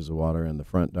 2 inches of water in the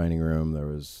front dining room. There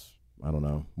was, I don't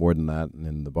know, more than that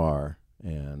in the bar,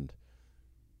 and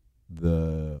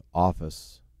the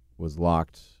office was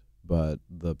locked, but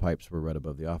the pipes were right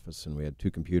above the office, and we had 2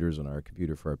 computers on our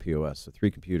computer for our POS, so 3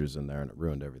 computers in there, and it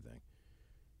ruined everything.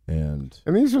 And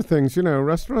these are things,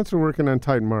 restaurants are working on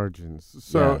tight margins.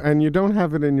 So, and you don't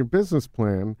have it in your business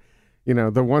plan,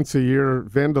 the once a year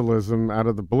vandalism out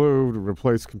of the blue to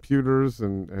replace computers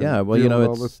and deal with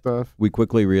all this stuff. We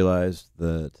quickly realized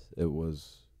that it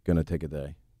was going to take a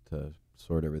day to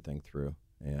sort everything through.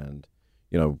 And,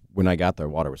 when I got there,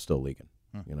 water was still leaking,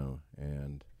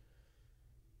 and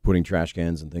putting trash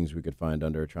cans and things we could find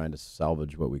under, trying to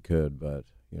salvage what we could. But,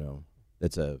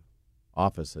 it's a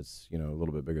office that's, a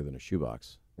little bit bigger than a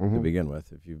shoebox to begin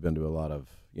with. If you've been to a lot of,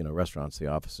 restaurants, the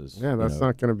offices. Yeah, that's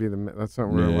not going to be that's not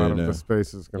where a lot of the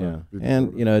space is going to be.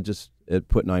 And, it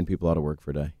put 9 people out of work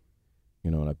for a day,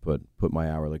 and I put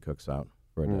my hourly cooks out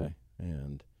for a day.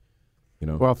 And,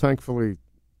 Well, thankfully,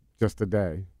 just a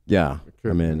day. Yeah. It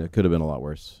could have been a lot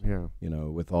worse. Yeah.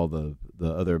 With all the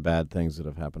other bad things that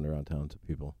have happened around town to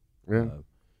people. Yeah.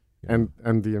 And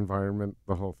the environment,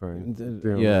 the whole thing.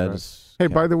 Just hey,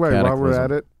 by the way, while we're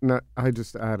at it, I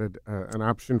just added an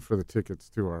option for the tickets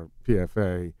to our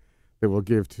PFA that we'll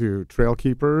give to trail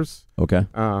keepers. Okay.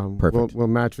 Perfect. We'll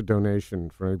match a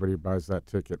donation for anybody who buys that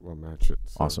ticket. We'll match it.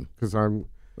 So, awesome. Because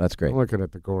that's great. I'm looking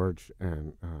at the gorge,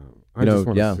 and I just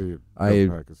want to see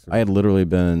it. I had literally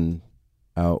been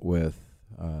out with,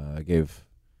 I gave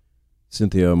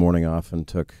Cynthia a morning off and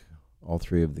took all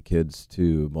 3 of the kids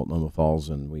to Multnomah Falls,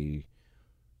 and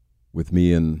with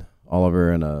me and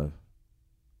Oliver and a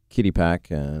kitty pack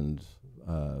and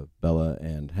Bella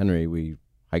and Henry, we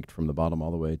hiked from the bottom all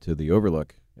the way to the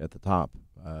overlook at the top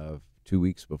 2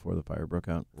 weeks before the fire broke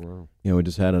out. Wow. We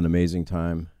just had an amazing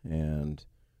time, and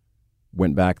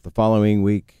went back the following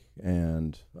week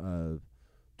and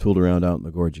tooled around out in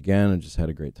the gorge again and just had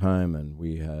a great time. And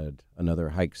we had another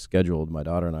hike scheduled. My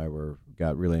daughter and I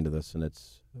got really into this, and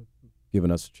it's given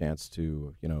us a chance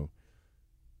to,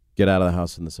 get out of the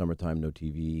house in the summertime, no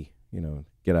TV,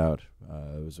 get out.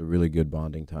 It was a really good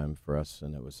bonding time for us,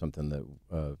 and it was something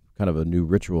that kind of a new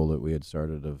ritual that we had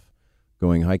started of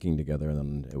going hiking together, and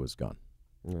then it was gone.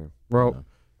 Yeah. Well,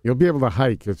 you'll be able to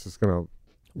hike. It's just going to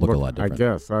look a lot different. I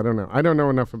guess. I don't know. I don't know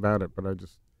enough about it, but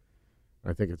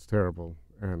I think it's terrible.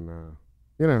 And,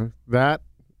 that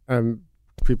and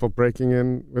people breaking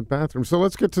in with bathrooms. So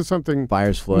let's get to something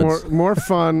fires, floods, more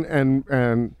fun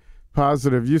and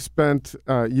positive. You spent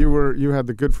you had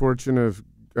the good fortune of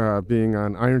being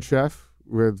on Iron Chef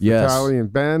with Vitaly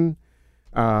and Ben,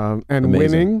 and amazing.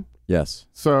 Winning. Yes.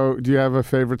 So do you have a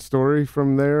favorite story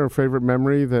from there, or favorite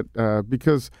memory that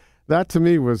because that to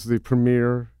me was the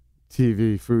premier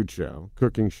TV food show,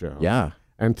 cooking show. Yeah.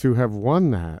 And to have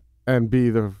won that and be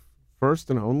the first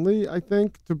and only, I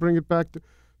think, to bring it back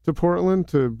to Portland,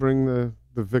 to bring the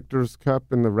Victor's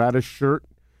Cup and the radish shirt.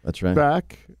 That's right.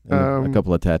 Back. A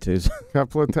couple of tattoos.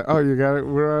 Oh, you got it.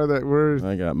 Where are they?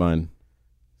 I got mine.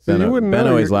 So you wouldn't Ben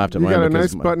know. always laughed at mine. You got a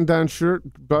nice button-down shirt,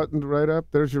 buttoned right up.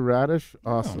 There's your radish.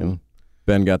 Awesome.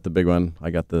 Ben got the big one.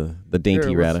 I got the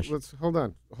dainty radish. Let's hold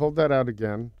on. Hold that out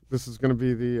again. This is going to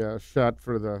be the shot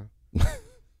for the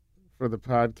for the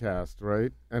podcast,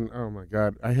 right? And oh my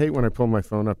God, I hate when I pull my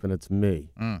phone up and it's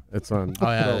me. It's on. Oh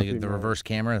yeah, the reverse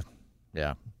camera.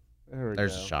 Yeah.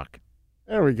 There's a shock.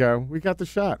 There we go. We got the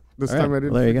shot. This time I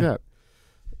didn't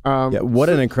forget. What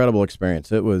an incredible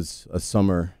experience. It was a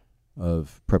summer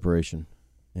of preparation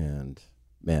and,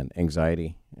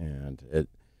 anxiety. And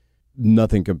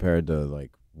nothing compared to,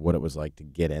 like, what it was like to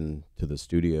get into the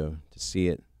studio, to see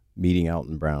it, meeting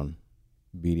Alton Brown,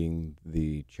 meeting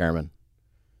the chairman,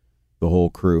 the whole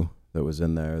crew that was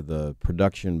in there. The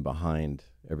production behind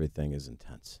everything is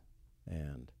intense.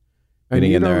 And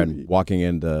getting in there and walking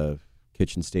into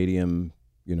Kitchen Stadium,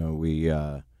 we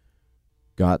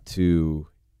got to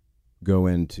go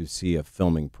in to see a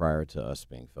filming prior to us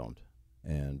being filmed,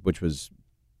 and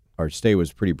our stay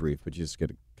was pretty brief, but you just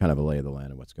get kind of a lay of the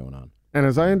land of what's going on. And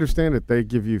as I understand it, they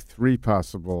give you 3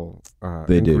 possible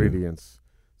ingredients.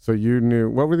 So you knew,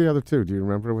 what were the other 2? Do you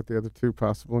remember what the other 2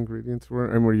 possible ingredients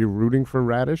were? And were you rooting for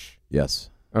radish? Yes.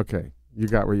 Okay. You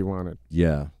got what you wanted.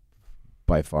 Yeah,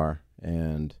 by far.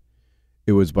 And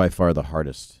it was by far the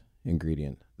hardest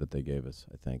ingredient that they gave us,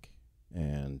 I think.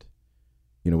 And,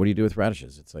 what do you do with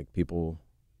radishes? It's like people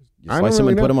You slice them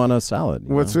and put them on a salad.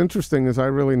 What's interesting is I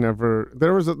really never.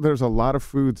 There's a lot of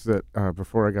foods that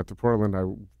before I got to Portland I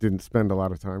didn't spend a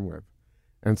lot of time with,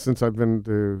 and since I've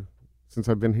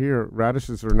been here,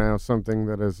 radishes are now something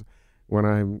that is when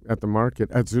I'm at the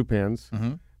market at Zupan's,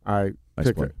 I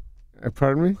pick it.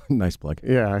 Pardon me? Nice plug.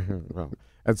 Yeah, well,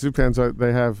 at Zupan's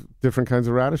they have different kinds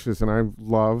of radishes, and I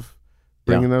love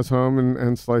bringing those home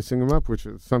and slicing them up, which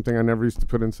is something I never used to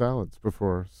put in salads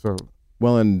before. So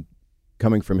well, and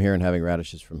coming from here and having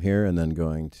radishes from here, and then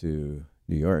going to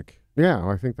New York. Yeah,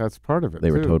 I think that's part of it.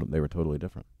 They were totally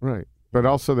different, right? But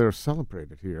also they're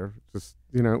celebrated here, just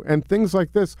and things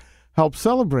like this help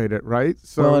celebrate it, right?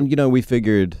 So well, and we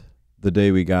figured the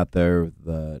day we got there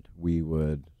that we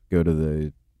would go to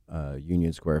the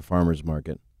Union Square Farmers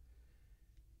Market,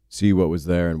 see what was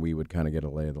there, and we would kind of get a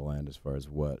lay of the land as far as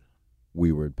what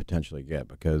we would potentially get,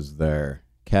 because their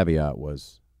caveat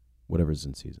was whatever's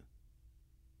in season.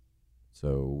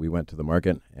 So we went to the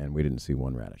market and we didn't see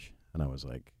one radish, and I was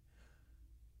like,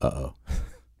 uh-oh.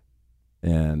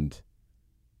 And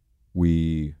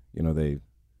we, they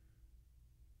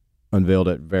unveiled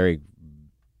it very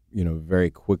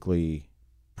quickly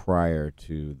prior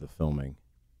to the filming.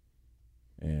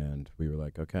 And we were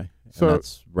like, okay. So and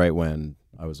that's right when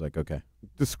I was like, okay.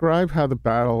 Describe how the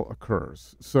battle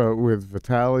occurs. So with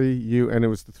Vitaly, you, and it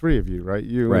was the three of you, right?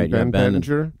 You right, and Ben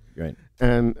Benninger. Right.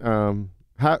 And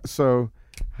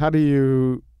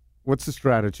what's the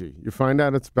strategy? You find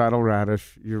out it's battle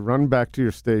radish. You run back to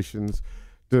your stations.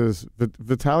 Does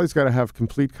Vitaly's got to have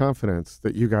complete confidence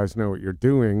that you guys know what you're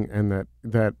doing, and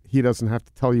that he doesn't have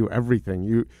to tell you everything.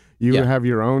 You have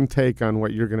your own take on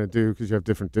what you're going to do because you have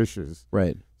different dishes.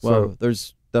 Right. Well,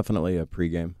 there's definitely a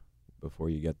pregame before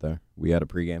you get there. We had a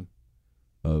pregame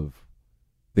of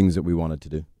things that we wanted to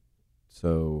do.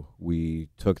 So we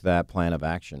took that plan of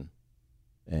action,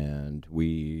 and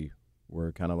we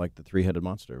were kind of like the three-headed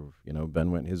monster.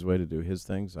 Ben went his way to do his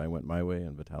things, I went my way,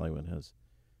 and Vitaly went his.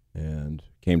 And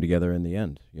came together in the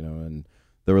end, and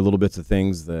there were little bits of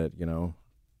things that,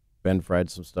 Ben fried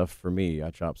some stuff for me. I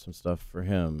chopped some stuff for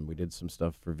him. We did some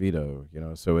stuff for Vito,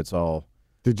 so it's all.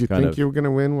 Did you think you were going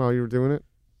to win while you were doing it?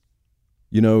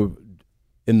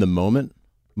 In the moment,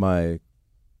 my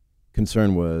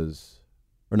concern was,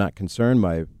 or not concern,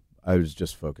 I was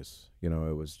just focused. It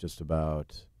was just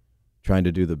about trying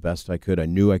to do the best I could. I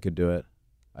knew I could do it.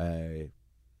 I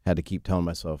had to keep telling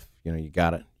myself, you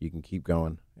got it. You can keep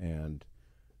going. And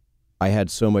I had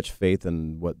so much faith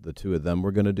in what the two of them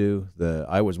were going to do that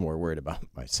I was more worried about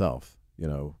myself,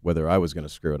 whether I was going to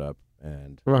screw it up.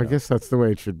 And I guess that's the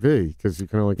way it should be, because you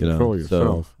can only control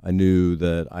yourself. So I knew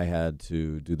that I had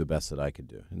to do the best that I could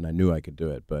do, and I knew I could do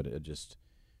it. But it just,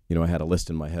 I had a list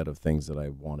in my head of things that I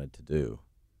wanted to do,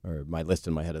 or my list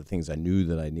in my head of things I knew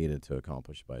that I needed to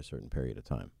accomplish by a certain period of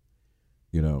time.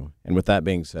 And with that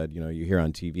being said, you hear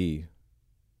on TV,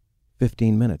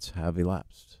 15 minutes have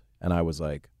elapsed. And I was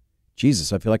like,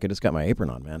 Jesus, I feel like I just got my apron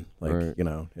on, man. Like,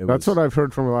 right. That's what I've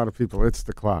heard from a lot of people. It's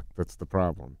the clock that's the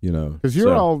problem. Because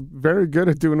you're all very good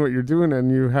at doing what you're doing,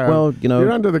 and you have,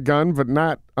 you're under the gun, but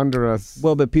not under us.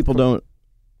 Well, but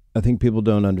I think people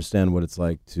don't understand what it's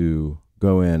like to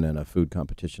go in a food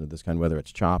competition of this kind, whether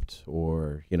it's chopped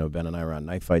or, Ben and I were on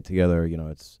Knife Fight together.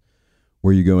 It's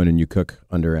where you go in and you cook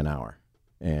under an hour.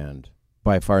 And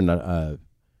by far, Knife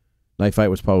Fight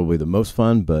was probably the most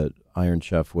fun, but Iron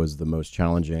Chef was the most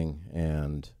challenging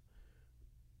and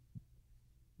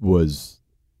was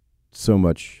so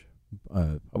much,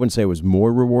 I wouldn't say it was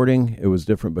more rewarding. It was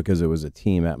different because it was a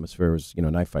team atmosphere. It was,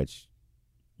 Knife Fight's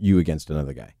you against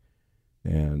another guy.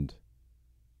 And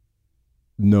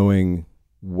knowing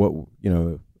what,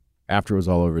 after it was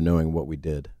all over, knowing what we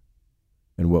did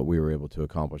and what we were able to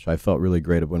accomplish. I felt really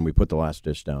great when we put the last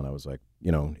dish down. I was like,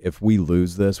 if we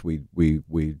lose this, we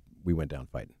went down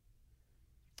fighting.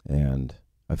 And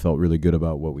I felt really good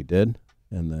about what we did.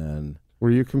 And then, were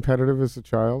you competitive as a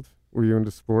child? Were you into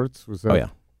sports? Was that? Oh yeah.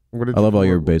 I love all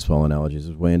your baseball analogies. I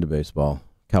was way into baseball.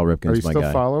 Cal Ripken's my guy. Are you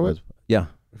still follow it? Yeah.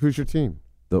 Who's your team?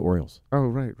 The Orioles. Oh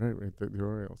right, the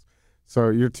Orioles. So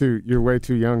you're way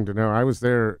too young to know. I was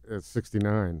there at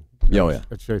 '69. Oh yeah.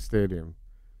 At Shea Stadium,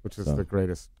 which is the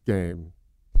greatest game.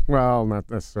 Well, not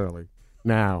necessarily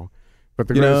now. But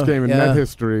the greatest game in net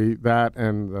history, that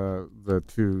and the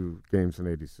two games in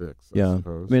 '86, I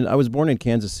suppose. I mean, I was born in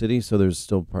Kansas City, so there's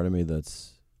still part of me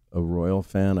that's a Royal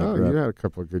fan. You had a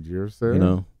couple of good years there.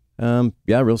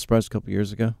 Real surprised a couple of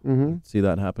years ago. Mm-hmm. See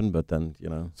that happen, but then,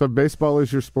 So baseball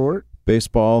is your sport?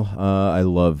 Baseball, I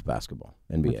love basketball,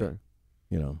 NBA. Okay.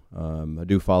 I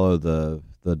do follow the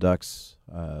Ducks,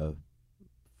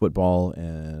 football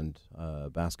and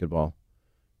basketball.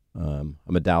 I'm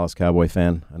a Dallas Cowboy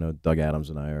fan. I know Doug Adams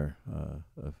and I are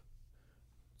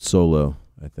solo,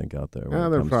 I think, out there. Yeah,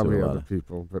 there are probably other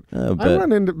people, but I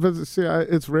run into. But see,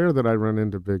 it's rare that I run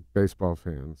into big baseball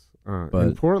fans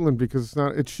in Portland because it's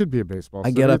not. It should be a baseball.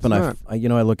 I get up and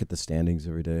I look at the standings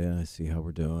every day and I see how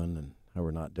we're doing and how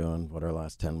we're not doing, what our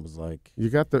last 10 was like. You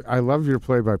got I love your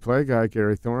play-by-play guy,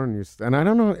 Gary Thorne. And I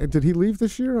don't know, did he leave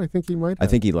this year? I think he might have. I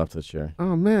think he left this year.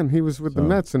 Oh man, he was with the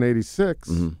Mets in '86,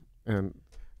 and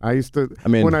I used to.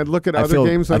 When I look at other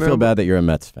games, I feel bad that you're a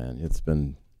Mets fan. It's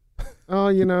been. Oh,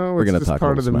 we're it's gonna just talk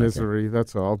part of the smack misery. here.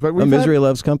 That's all. But misery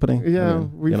loves company. Yeah,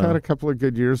 we've had a couple of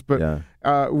good years. But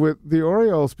with the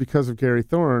Orioles, because of Gary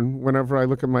Thorne, whenever I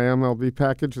look at my MLB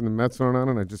package and the Mets aren't on,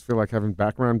 and I just feel like having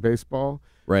background baseball.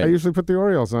 Right. I usually put the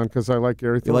Orioles on because I like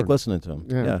Gary Thorne. You like listening to him.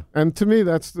 Yeah. And to me,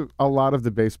 that's a lot of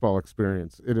the baseball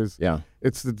experience. It is. Yeah.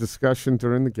 It's the discussion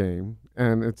during the game,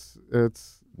 and it's.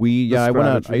 I went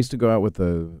out. I used to go out with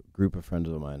a group of friends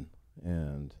of mine,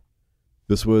 and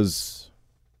this was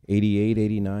 88,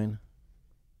 89.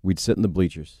 We'd sit in the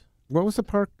bleachers. What was the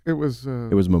park? It was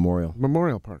Memorial.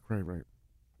 Memorial Park, right.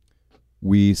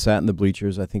 We sat in the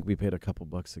bleachers. I think we paid a couple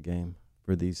bucks a game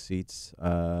for these seats.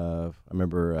 I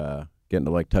remember getting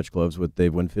to touch gloves with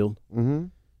Dave Winfield.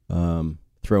 Mm-hmm.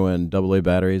 Throw in AA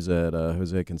batteries at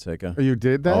Jose Canseco. Oh, you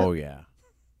did that? Oh yeah.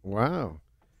 Wow.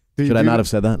 Should I not have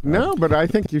said that? No, but I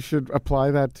think you should apply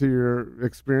that to your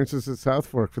experiences at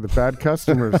Southfork for the bad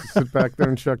customers. Sit back there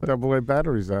and chuck AA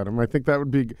batteries at them. I think that would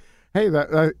be. Hey,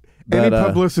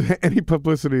 any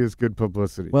publicity is good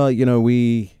publicity. Well,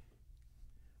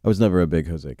 I was never a big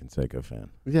Jose Canseco fan.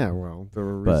 Yeah, well, there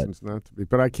were reasons not to be.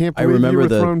 But I can't believe you were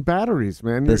throwing batteries,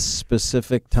 man. The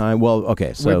specific time. Well,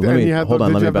 okay, so let me hold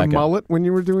on. Let me back up. Did you have a mullet when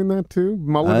you were doing that too?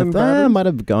 Mullet and batteries? I might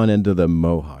have gone into the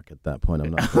mohawk at that point.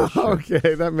 I'm not sure.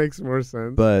 Okay, that makes more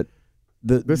sense. But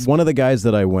one of the guys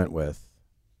that I went with,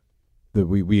 that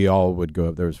we all would go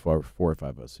up. There was four or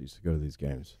five of us who used to go to these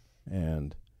games,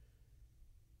 and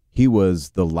he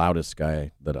was the loudest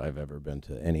guy that I've ever been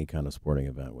to any kind of sporting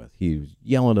event with. He was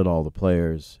yelling at all the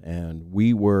players, and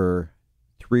we were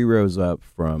 3 rows up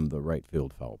from the right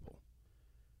field foul pole.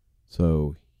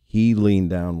 So he leaned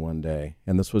down one day,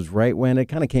 and this was right when it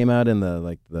kind of came out in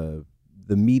the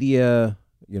media,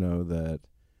 that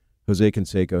Jose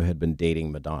Canseco had been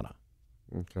dating Madonna.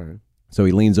 Okay. So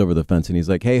he leans over the fence, and he's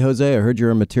like, "Hey, Jose, I heard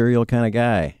you're a material kind of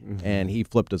guy." Mm-hmm. And he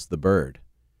flipped us the bird.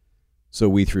 So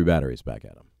we threw batteries back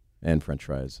at him. And French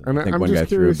fries. And I think one guy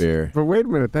threw a beer. But wait a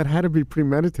minute, that had to be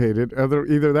premeditated.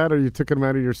 Either that, or you took them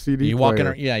out of your CD. You walking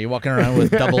around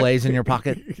with double A's in your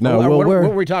pocket. No, what were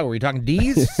we talking? Were we talking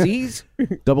D's, C's?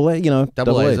 Double A,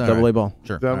 double A ball.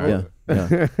 Sure.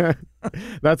 Yeah.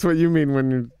 That's what you mean when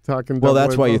you're talking. Well,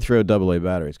 that's why you throw double A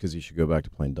batteries, because you should go back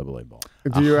to playing double A ball.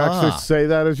 Do you actually say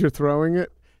that as you're throwing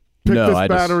it? Pick this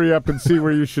battery up and see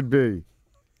where you should be.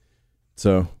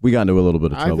 So we got into a little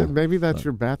bit of trouble. Maybe that's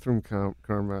your bathroom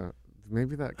karma.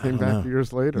 Maybe that came back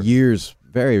years later. Years,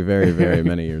 very, very, very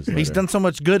many years later. He's done so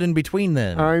much good in between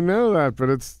then. I know that, but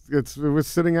it was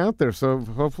sitting out there, so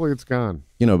hopefully it's gone.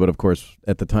 But of course,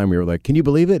 at the time we were like, can you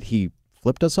believe it? He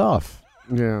flipped us off.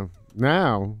 Yeah.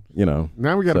 Now we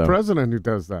got a president who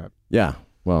does that. Yeah.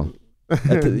 Well,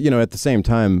 at the same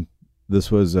time, this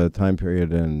was a time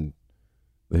period in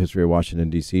the history of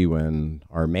Washington, D.C. when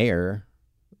our mayor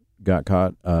got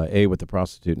caught, A, with the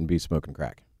prostitute, and B, smoking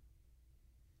crack.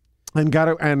 And got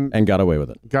away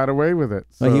with it. Got away with it.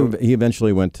 So. Well, he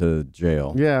eventually went to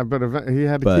jail. Yeah, but he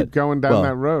had to keep going down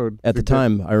that road. At the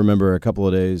time, I remember a couple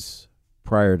of days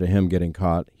prior to him getting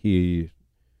caught, he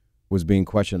was being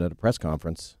questioned at a press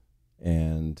conference,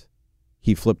 and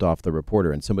he flipped off the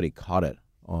reporter, and somebody caught it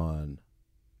on,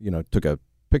 took a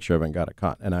picture of it and got it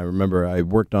caught. And I remember I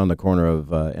worked on the corner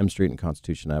of M Street and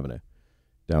Constitution Avenue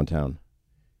downtown,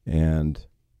 and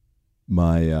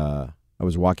I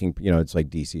was walking, it's like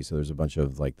DC, so there's a bunch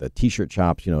of the T-shirt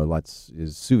shops, lots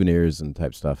is souvenirs and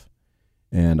type stuff.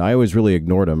 And I always really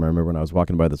ignored them. I remember when I was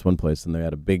walking by this one place, and they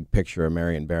had a big picture of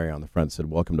Marion Barry on the front, said,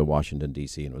 "Welcome to Washington,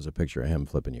 D.C., and it was a picture of him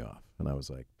flipping you off. And I was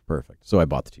like, perfect. So I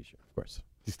bought the T-shirt, of course.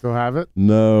 You still have it?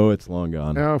 No, it's long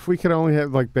gone. Now, if we could only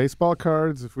have, baseball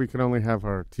cards, if we could only have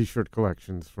our T-shirt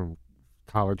collections from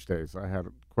college days. I had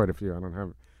quite a few. I don't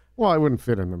have. Well, I wouldn't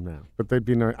fit in them now, but they'd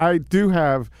be nice. I do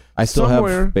have. I still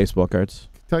have baseball cards.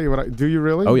 Tell you what, do you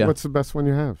really? Oh, yeah. What's the best one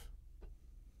you have?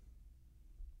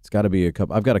 It's got to be a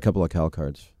couple. I've got a couple of Cal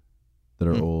cards that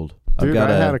are old. Dude, I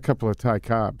had a couple of Ty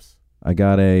Cobbs. I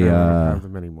got a. I don't have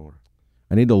them anymore.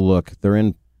 I need to look. They're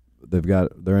in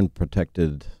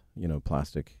protected,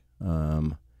 plastic.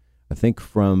 I think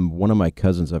from one of my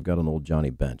cousins, I've got an old Johnny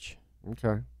Bench.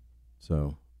 Okay.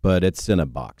 So, but it's in a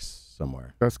box.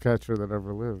 somewhere. Best catcher that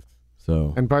ever lived.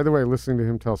 So, And by the way, listening to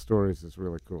him tell stories is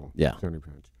really cool. Yeah. Tony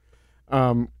Bench.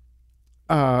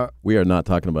 We are not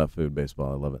talking about food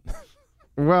baseball. I love it.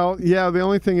 Well, yeah, the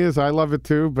only thing is I love it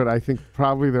too, but I think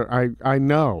probably I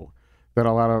know that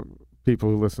a lot of people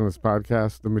who listen to this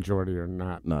podcast, the majority are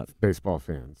not baseball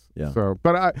fans. Yeah. So,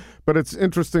 but it's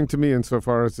interesting to me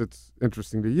insofar as it's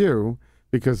interesting to you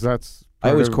because that's I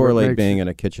always correlate being you, in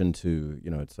a kitchen to,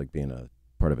 it's like being a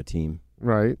part of a team.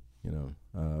 right.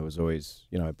 I was always,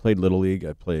 I played Little League.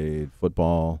 I played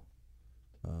football.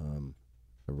 I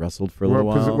wrestled for a little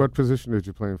while. What position did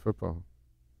you play in football?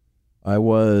 I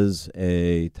was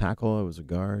a tackle. I was a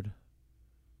guard.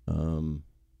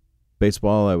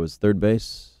 Baseball, I was third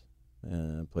base.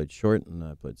 And I played short, and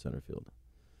I played center field.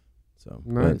 So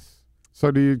nice.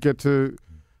 So do you get to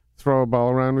throw a ball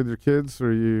around with your kids,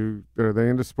 or are they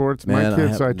into sports? Man, my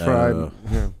kids, I tried. No,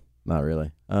 yeah. Not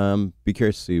really. Be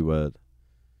curious to see what,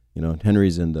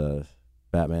 Henry's into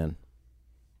Batman,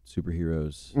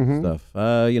 superheroes stuff.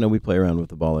 We play around with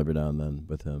the ball every now and then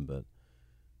with him, but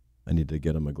I need to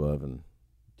get him a glove and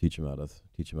teach him how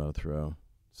to throw.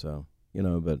 So,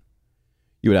 but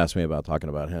you would ask me about talking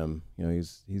about him.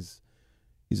 He's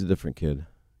a different kid.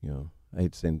 I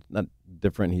hate saying not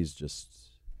different. He's just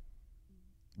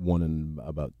one in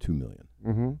about 2 million.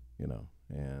 Mm-hmm.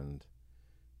 And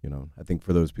I think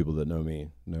for those people that know me,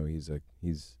 he's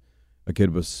a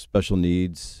kid with special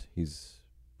needs. He's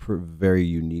very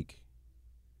unique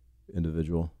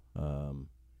individual. I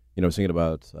was thinking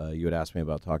about you had asked me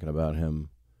about talking about him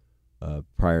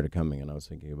prior to coming, and I was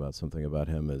thinking about something about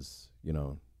him as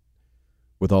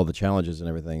with all the challenges and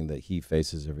everything that he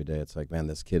faces every day. It's like, man,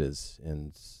 this kid is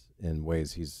in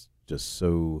ways he's just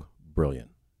so brilliant,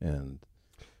 and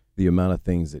the amount of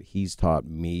things that he's taught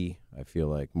me, I feel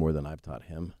like more than I've taught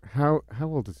him. How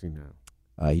old is he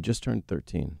now? He just turned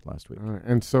 13 last week. All right.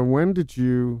 And so when did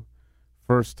you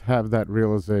first have that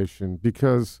realization?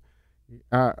 Because,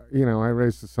 I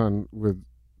raised a son with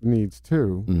needs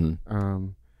too. Mm-hmm.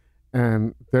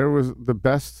 And there was the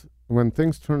best, when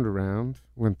things turned around,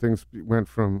 when things went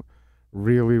from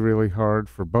really, really hard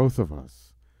for both of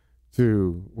us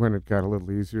to when it got a little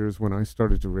easier is when I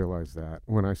started to realize that,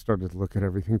 when I started to look at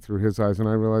everything through his eyes, and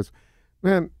I realized,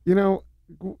 man,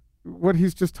 what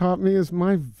he's just taught me is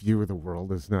my view of the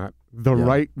world is not the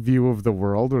right view of the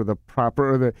world or the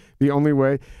proper or the only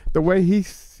way. The way he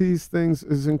sees things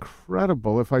is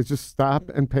incredible. If I just stop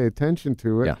and pay attention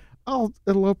to it,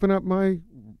 it'll open up my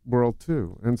world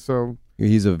too. And so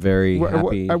he's a very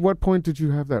happy. At what point did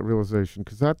you have that realization?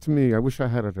 Because that, to me, I wish I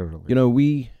had it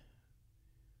early.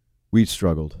 We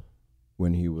struggled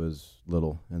when he was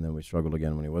little, and then we struggled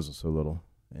again when he wasn't so little.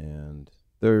 And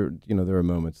there are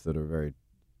moments that are very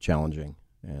challenging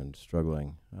and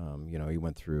struggling. He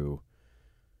went through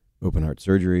open heart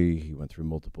surgery. He went through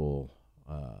multiple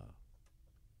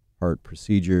heart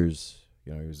procedures.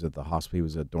 He was at the hospital. He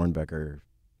was at Dornbecker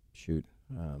shoot.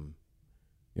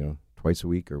 Twice a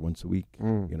week or once a week.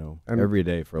 And every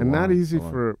day for a and long, not easy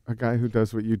for a guy who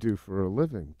does what you do for a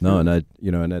living. No, and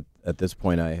at this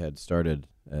point I had started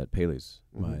at Paley's.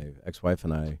 My ex-wife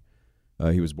and I.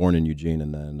 He was born in Eugene,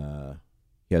 and then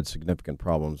he had significant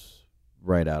problems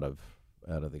right out of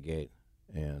the gate,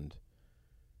 and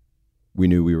we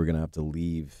knew we were going to have to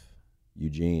leave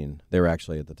Eugene. They were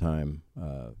actually at the time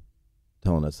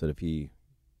telling us that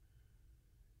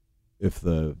if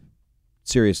the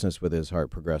seriousness with his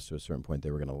heart progressed to a certain point, they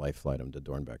were going to life flight him to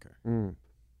Dornbecker.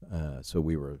 So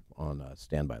we were on a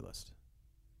standby list,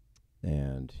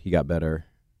 and he got better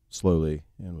slowly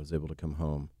and was able to come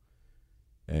home.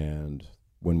 And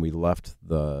when we left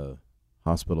the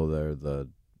hospital there,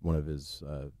 one of his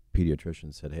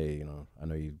pediatricians said, "Hey, I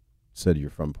know you said you're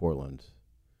from Portland.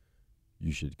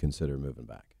 You should consider moving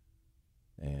back."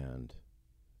 And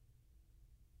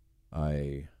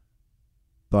I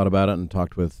thought about it and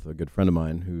talked with a good friend of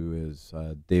mine who is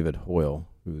David Hoyle,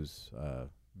 who's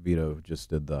Vito just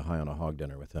did the High on a Hog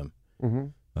dinner with him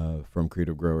from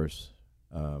Creative Growers,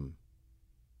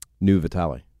 knew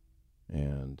Vitali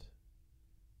and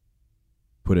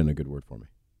put in a good word for me,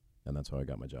 and that's how I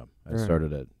got my job. I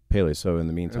started at Paley. So in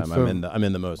the meantime, I'm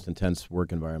in the most intense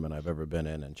work environment I've ever been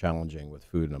in, and challenging with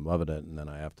food, and I'm loving it. And then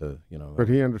I have to, But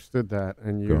he understood that,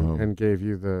 and gave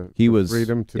you the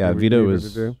freedom to do what Vito you needed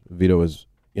to do. Vito was.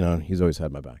 He's always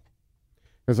had my back.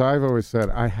 As I've always said,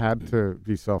 I had to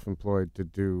be self-employed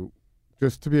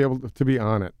just to be able to be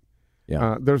on it.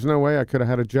 Yeah. There's no way I could have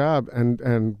had a job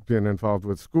and been involved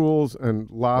with schools and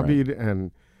lobbied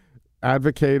and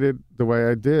advocated the way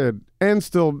I did and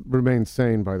still remain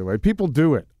sane, by the way. People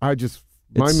do it. My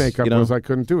makeup was I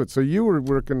couldn't do it. So you were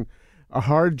working a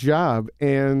hard job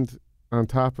and on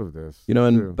top of this.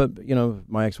 But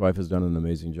my ex-wife has done an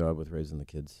amazing job with raising the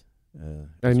kids.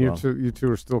 And you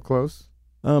two are still close?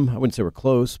 I wouldn't say we're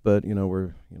close, but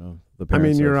we're the parents. I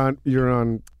mean, we're on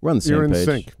the same you're page. in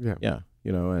sync. Yeah. Yeah.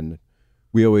 And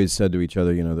we always said to each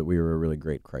other, that we were a really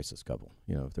great crisis couple.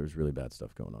 If there was really bad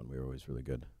stuff going on, we were always really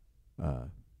good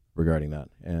regarding that.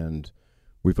 And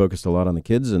we focused a lot on the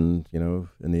kids, and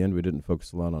in the end, we didn't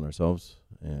focus a lot on ourselves,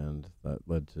 and that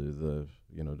led to the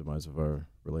demise of our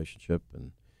relationship.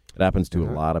 And it happens to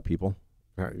a lot of people.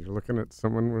 You're looking at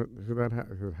someone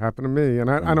who happened to me, and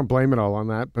I don't blame it all on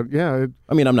that. But yeah,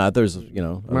 I'm not. There's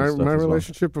my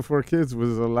relationship before kids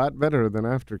was a lot better than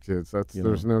after kids.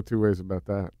 There's no two ways about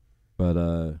that.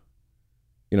 But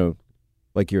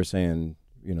like you were saying,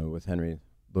 with Henry,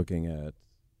 looking at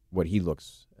what he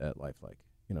looks at life like,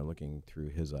 looking through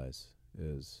his eyes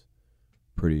is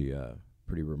pretty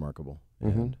remarkable.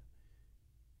 Mm-hmm. And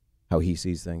how he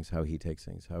sees things, how he takes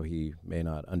things, how he may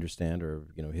not understand, or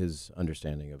his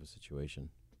understanding of a situation,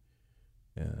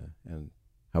 and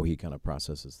how he kind of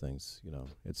processes things.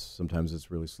 Sometimes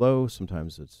it's really slow,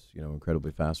 sometimes it's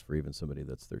incredibly fast for even somebody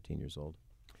that's 13 years old.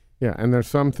 Yeah, and there's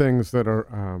some things that are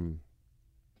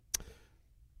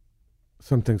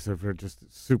we're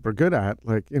just super good at.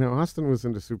 Like Austin was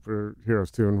into superheroes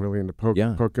too, and really into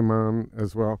Pokemon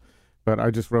as well. But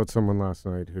I just wrote someone last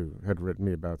night who had written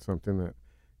me about something that.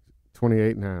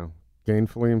 28 now,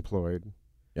 gainfully employed,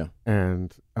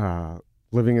 and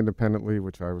living independently,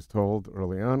 which I was told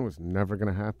early on was never going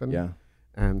to happen. Yeah,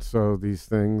 and so these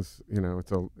things,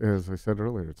 as I said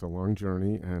earlier, it's a long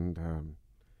journey, and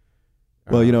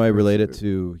I relate it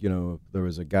to there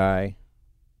was a guy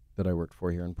that I worked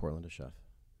for here in Portland, a chef,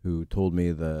 who told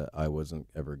me that I wasn't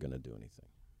ever going to do anything,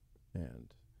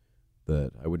 and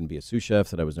that I wouldn't be a sous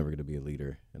chef, that I was never going to be a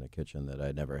leader in a kitchen, that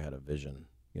I never had a vision.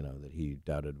 That he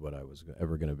doubted what I was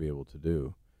ever going to be able to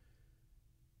do.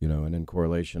 And in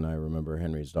correlation, I remember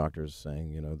Henry's doctors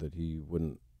saying, that he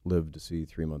wouldn't live to see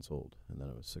 3 months old, and then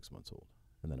it was 6 months old,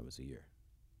 and then it was a year,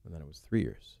 and then it was 3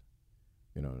 years,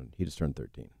 and he just turned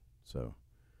 13. So,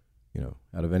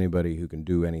 out of anybody who can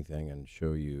do anything and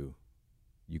show you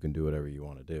can do whatever you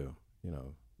want to do,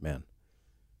 man,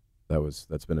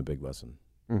 that's been a big lesson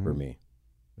for me.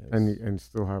 And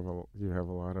still you have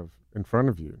a lot of in front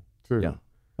of you too. Yeah.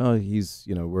 He's,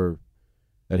 we're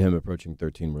at him approaching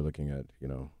 13. We're looking at,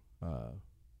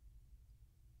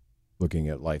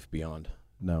 life beyond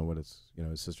now.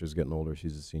 His sister's getting older.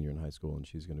 She's a senior in high school, and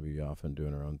she's going to be off and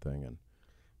doing her own thing. And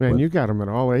man, you got them at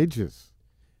all ages.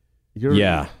 You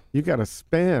got a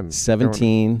span.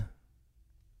 17,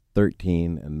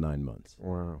 13, and 9 months.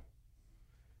 Wow.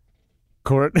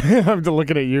 Court, I'm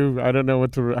looking at you. I don't know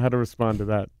how to respond to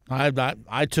that.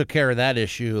 I took care of that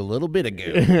issue a little bit ago.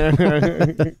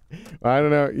 I don't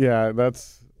know. Yeah,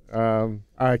 that's.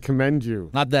 I commend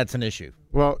you. Not that's an issue.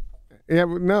 Well, yeah,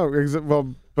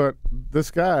 no. But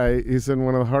this guy, he's in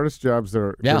one of the hardest jobs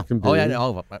there can be. Oh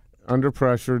yeah. Under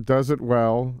pressure, does it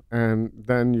well, and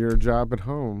then your job at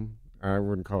home. I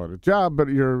wouldn't call it a job, but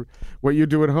what you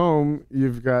do at home,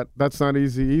 that's not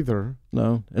easy either.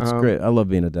 No, it's great. I love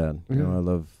being a dad. I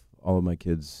love all of my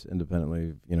kids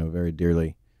independently, very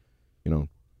dearly. One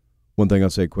thing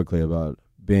I'll say quickly about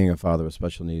being a father with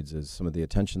special needs is some of the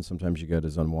attention sometimes you get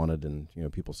is unwanted, and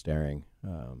people staring.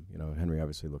 Henry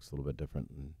obviously looks a little bit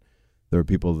different, and there are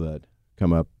people that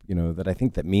come up, that I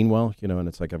think that mean well, and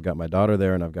it's like I've got my daughter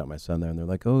there and I've got my son there, and they're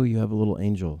like, "Oh, you have a little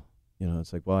angel."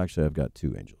 It's like, well, actually, I've got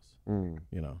 2 angels. And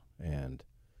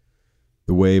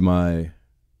the way my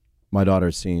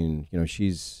daughter's seen,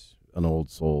 she's an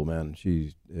old soul, man.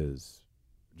 She is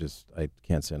just, I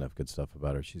can't say enough good stuff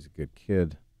about her. She's a good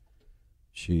kid.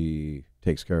 She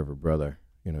takes care of her brother.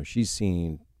 She's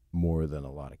seen more than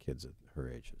a lot of kids at her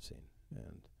age have seen.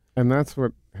 And that's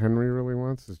what Henry really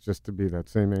wants, is just to be that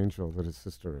same angel that his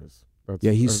sister is. When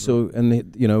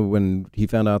he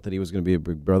found out that he was going to be a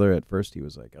big brother at first, he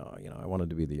was like, "Oh, I wanted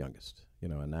to be the youngest,"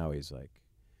 and now he's like,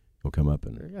 he'll come up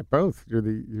and both.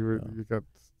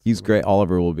 He's great.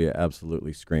 Oliver will be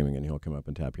absolutely screaming, and he'll come up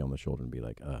and tap you on the shoulder and be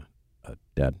like,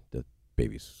 "Dad, the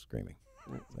baby's screaming."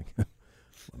 Like,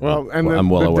 I'm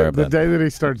well aware of that. The day that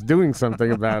he starts doing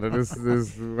something about it is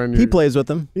when he plays with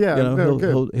them. Yeah,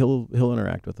 he'll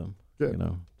interact with them. Good.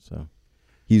 So.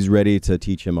 He's ready to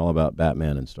teach him all about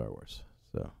Batman and Star Wars.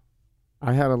 So,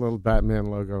 I had a little Batman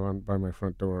logo by my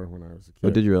front door when I was a kid. Oh,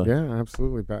 did you really? Yeah,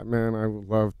 absolutely. Batman. I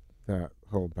loved that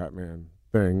whole Batman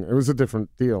thing. It was a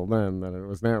different deal then than it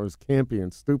was now. It was campy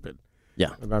and stupid.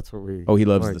 Yeah, and that's what we. Oh, he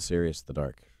loves the serious, the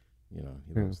dark. He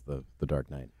loves the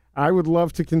Dark Knight. I would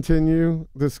love to continue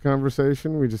this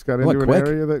conversation. We just got into an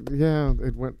area that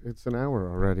it went. It's an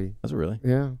hour already. Is it really?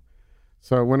 Yeah.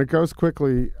 So when it goes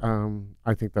quickly,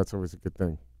 I think that's always a good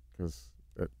thing because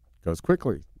it goes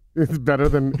quickly. It's better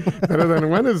than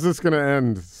when is this going to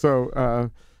end?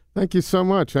 So thank you so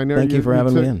much. I know Thank you for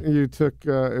having me in. You took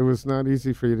it was not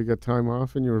easy for you to get time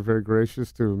off, and you were very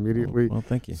gracious to immediately. Well,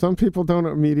 thank you. Some people don't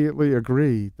immediately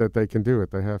agree that they can do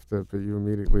it. They have to, but you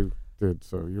immediately did.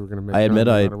 So you were going to make. I admit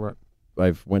no matter what.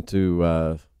 I went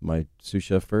to my sous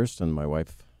chef first, and my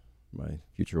wife, my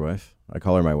future wife. I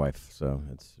call her my wife. So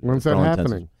it's. When's that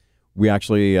happening? We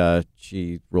actually,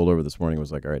 she rolled over this morning and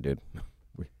was like, all right, dude.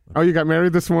 Oh, you got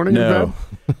married this morning? No.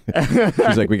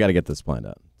 She's like, we got to get this planned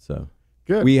out. So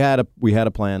good. We had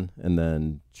a plan, and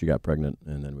then she got pregnant,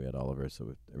 and then we had Oliver,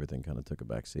 so everything kind of took a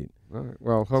back seat. All right.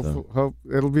 Well, hope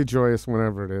it'll be joyous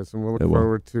whenever it is, and we'll look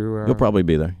forward to. You'll probably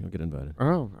be there. You'll get invited.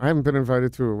 Oh, I haven't been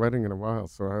invited to a wedding in a while,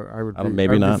 so I would.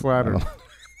 Maybe not. Be flattered.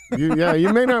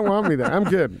 You may not want me there. I'm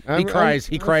good. He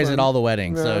cries at all the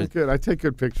weddings. No, so I'm good. I take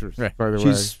good pictures. Right. By the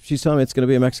way, she's telling me it's going to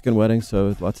be a Mexican wedding,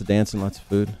 so lots of dancing, lots of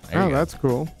food. Oh, that's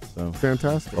cool. So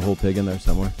fantastic. A whole pig in there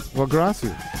somewhere. Well,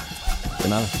 gracias. De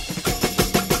nada.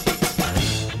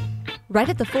 Right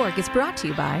at the Fork is brought to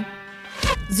you by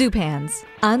Zupans,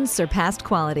 unsurpassed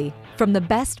quality. From the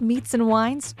best meats and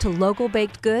wines to local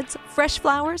baked goods, fresh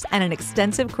flowers, and an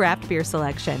extensive craft beer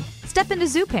selection. Step into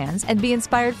Zupans and be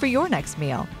inspired for your next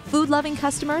meal. Food-loving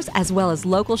customers as well as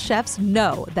local chefs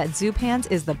know that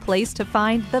Zupans is the place to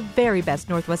find the very best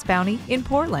Northwest Bounty in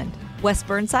Portland, West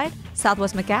Burnside,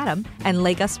 Southwest Macadam, and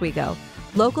Lake Oswego.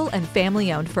 Local and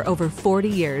family-owned for over 40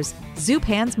 years,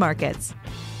 Zupans Markets.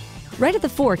 Right at the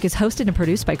Fork is hosted and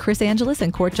produced by Chris Angeles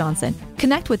and Court Johnson.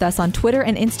 Connect with us on Twitter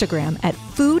and Instagram at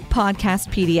Food Podcast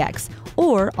PDX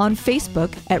or on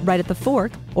Facebook at Right at the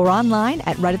Fork or online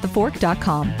at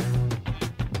rightatthefork.com.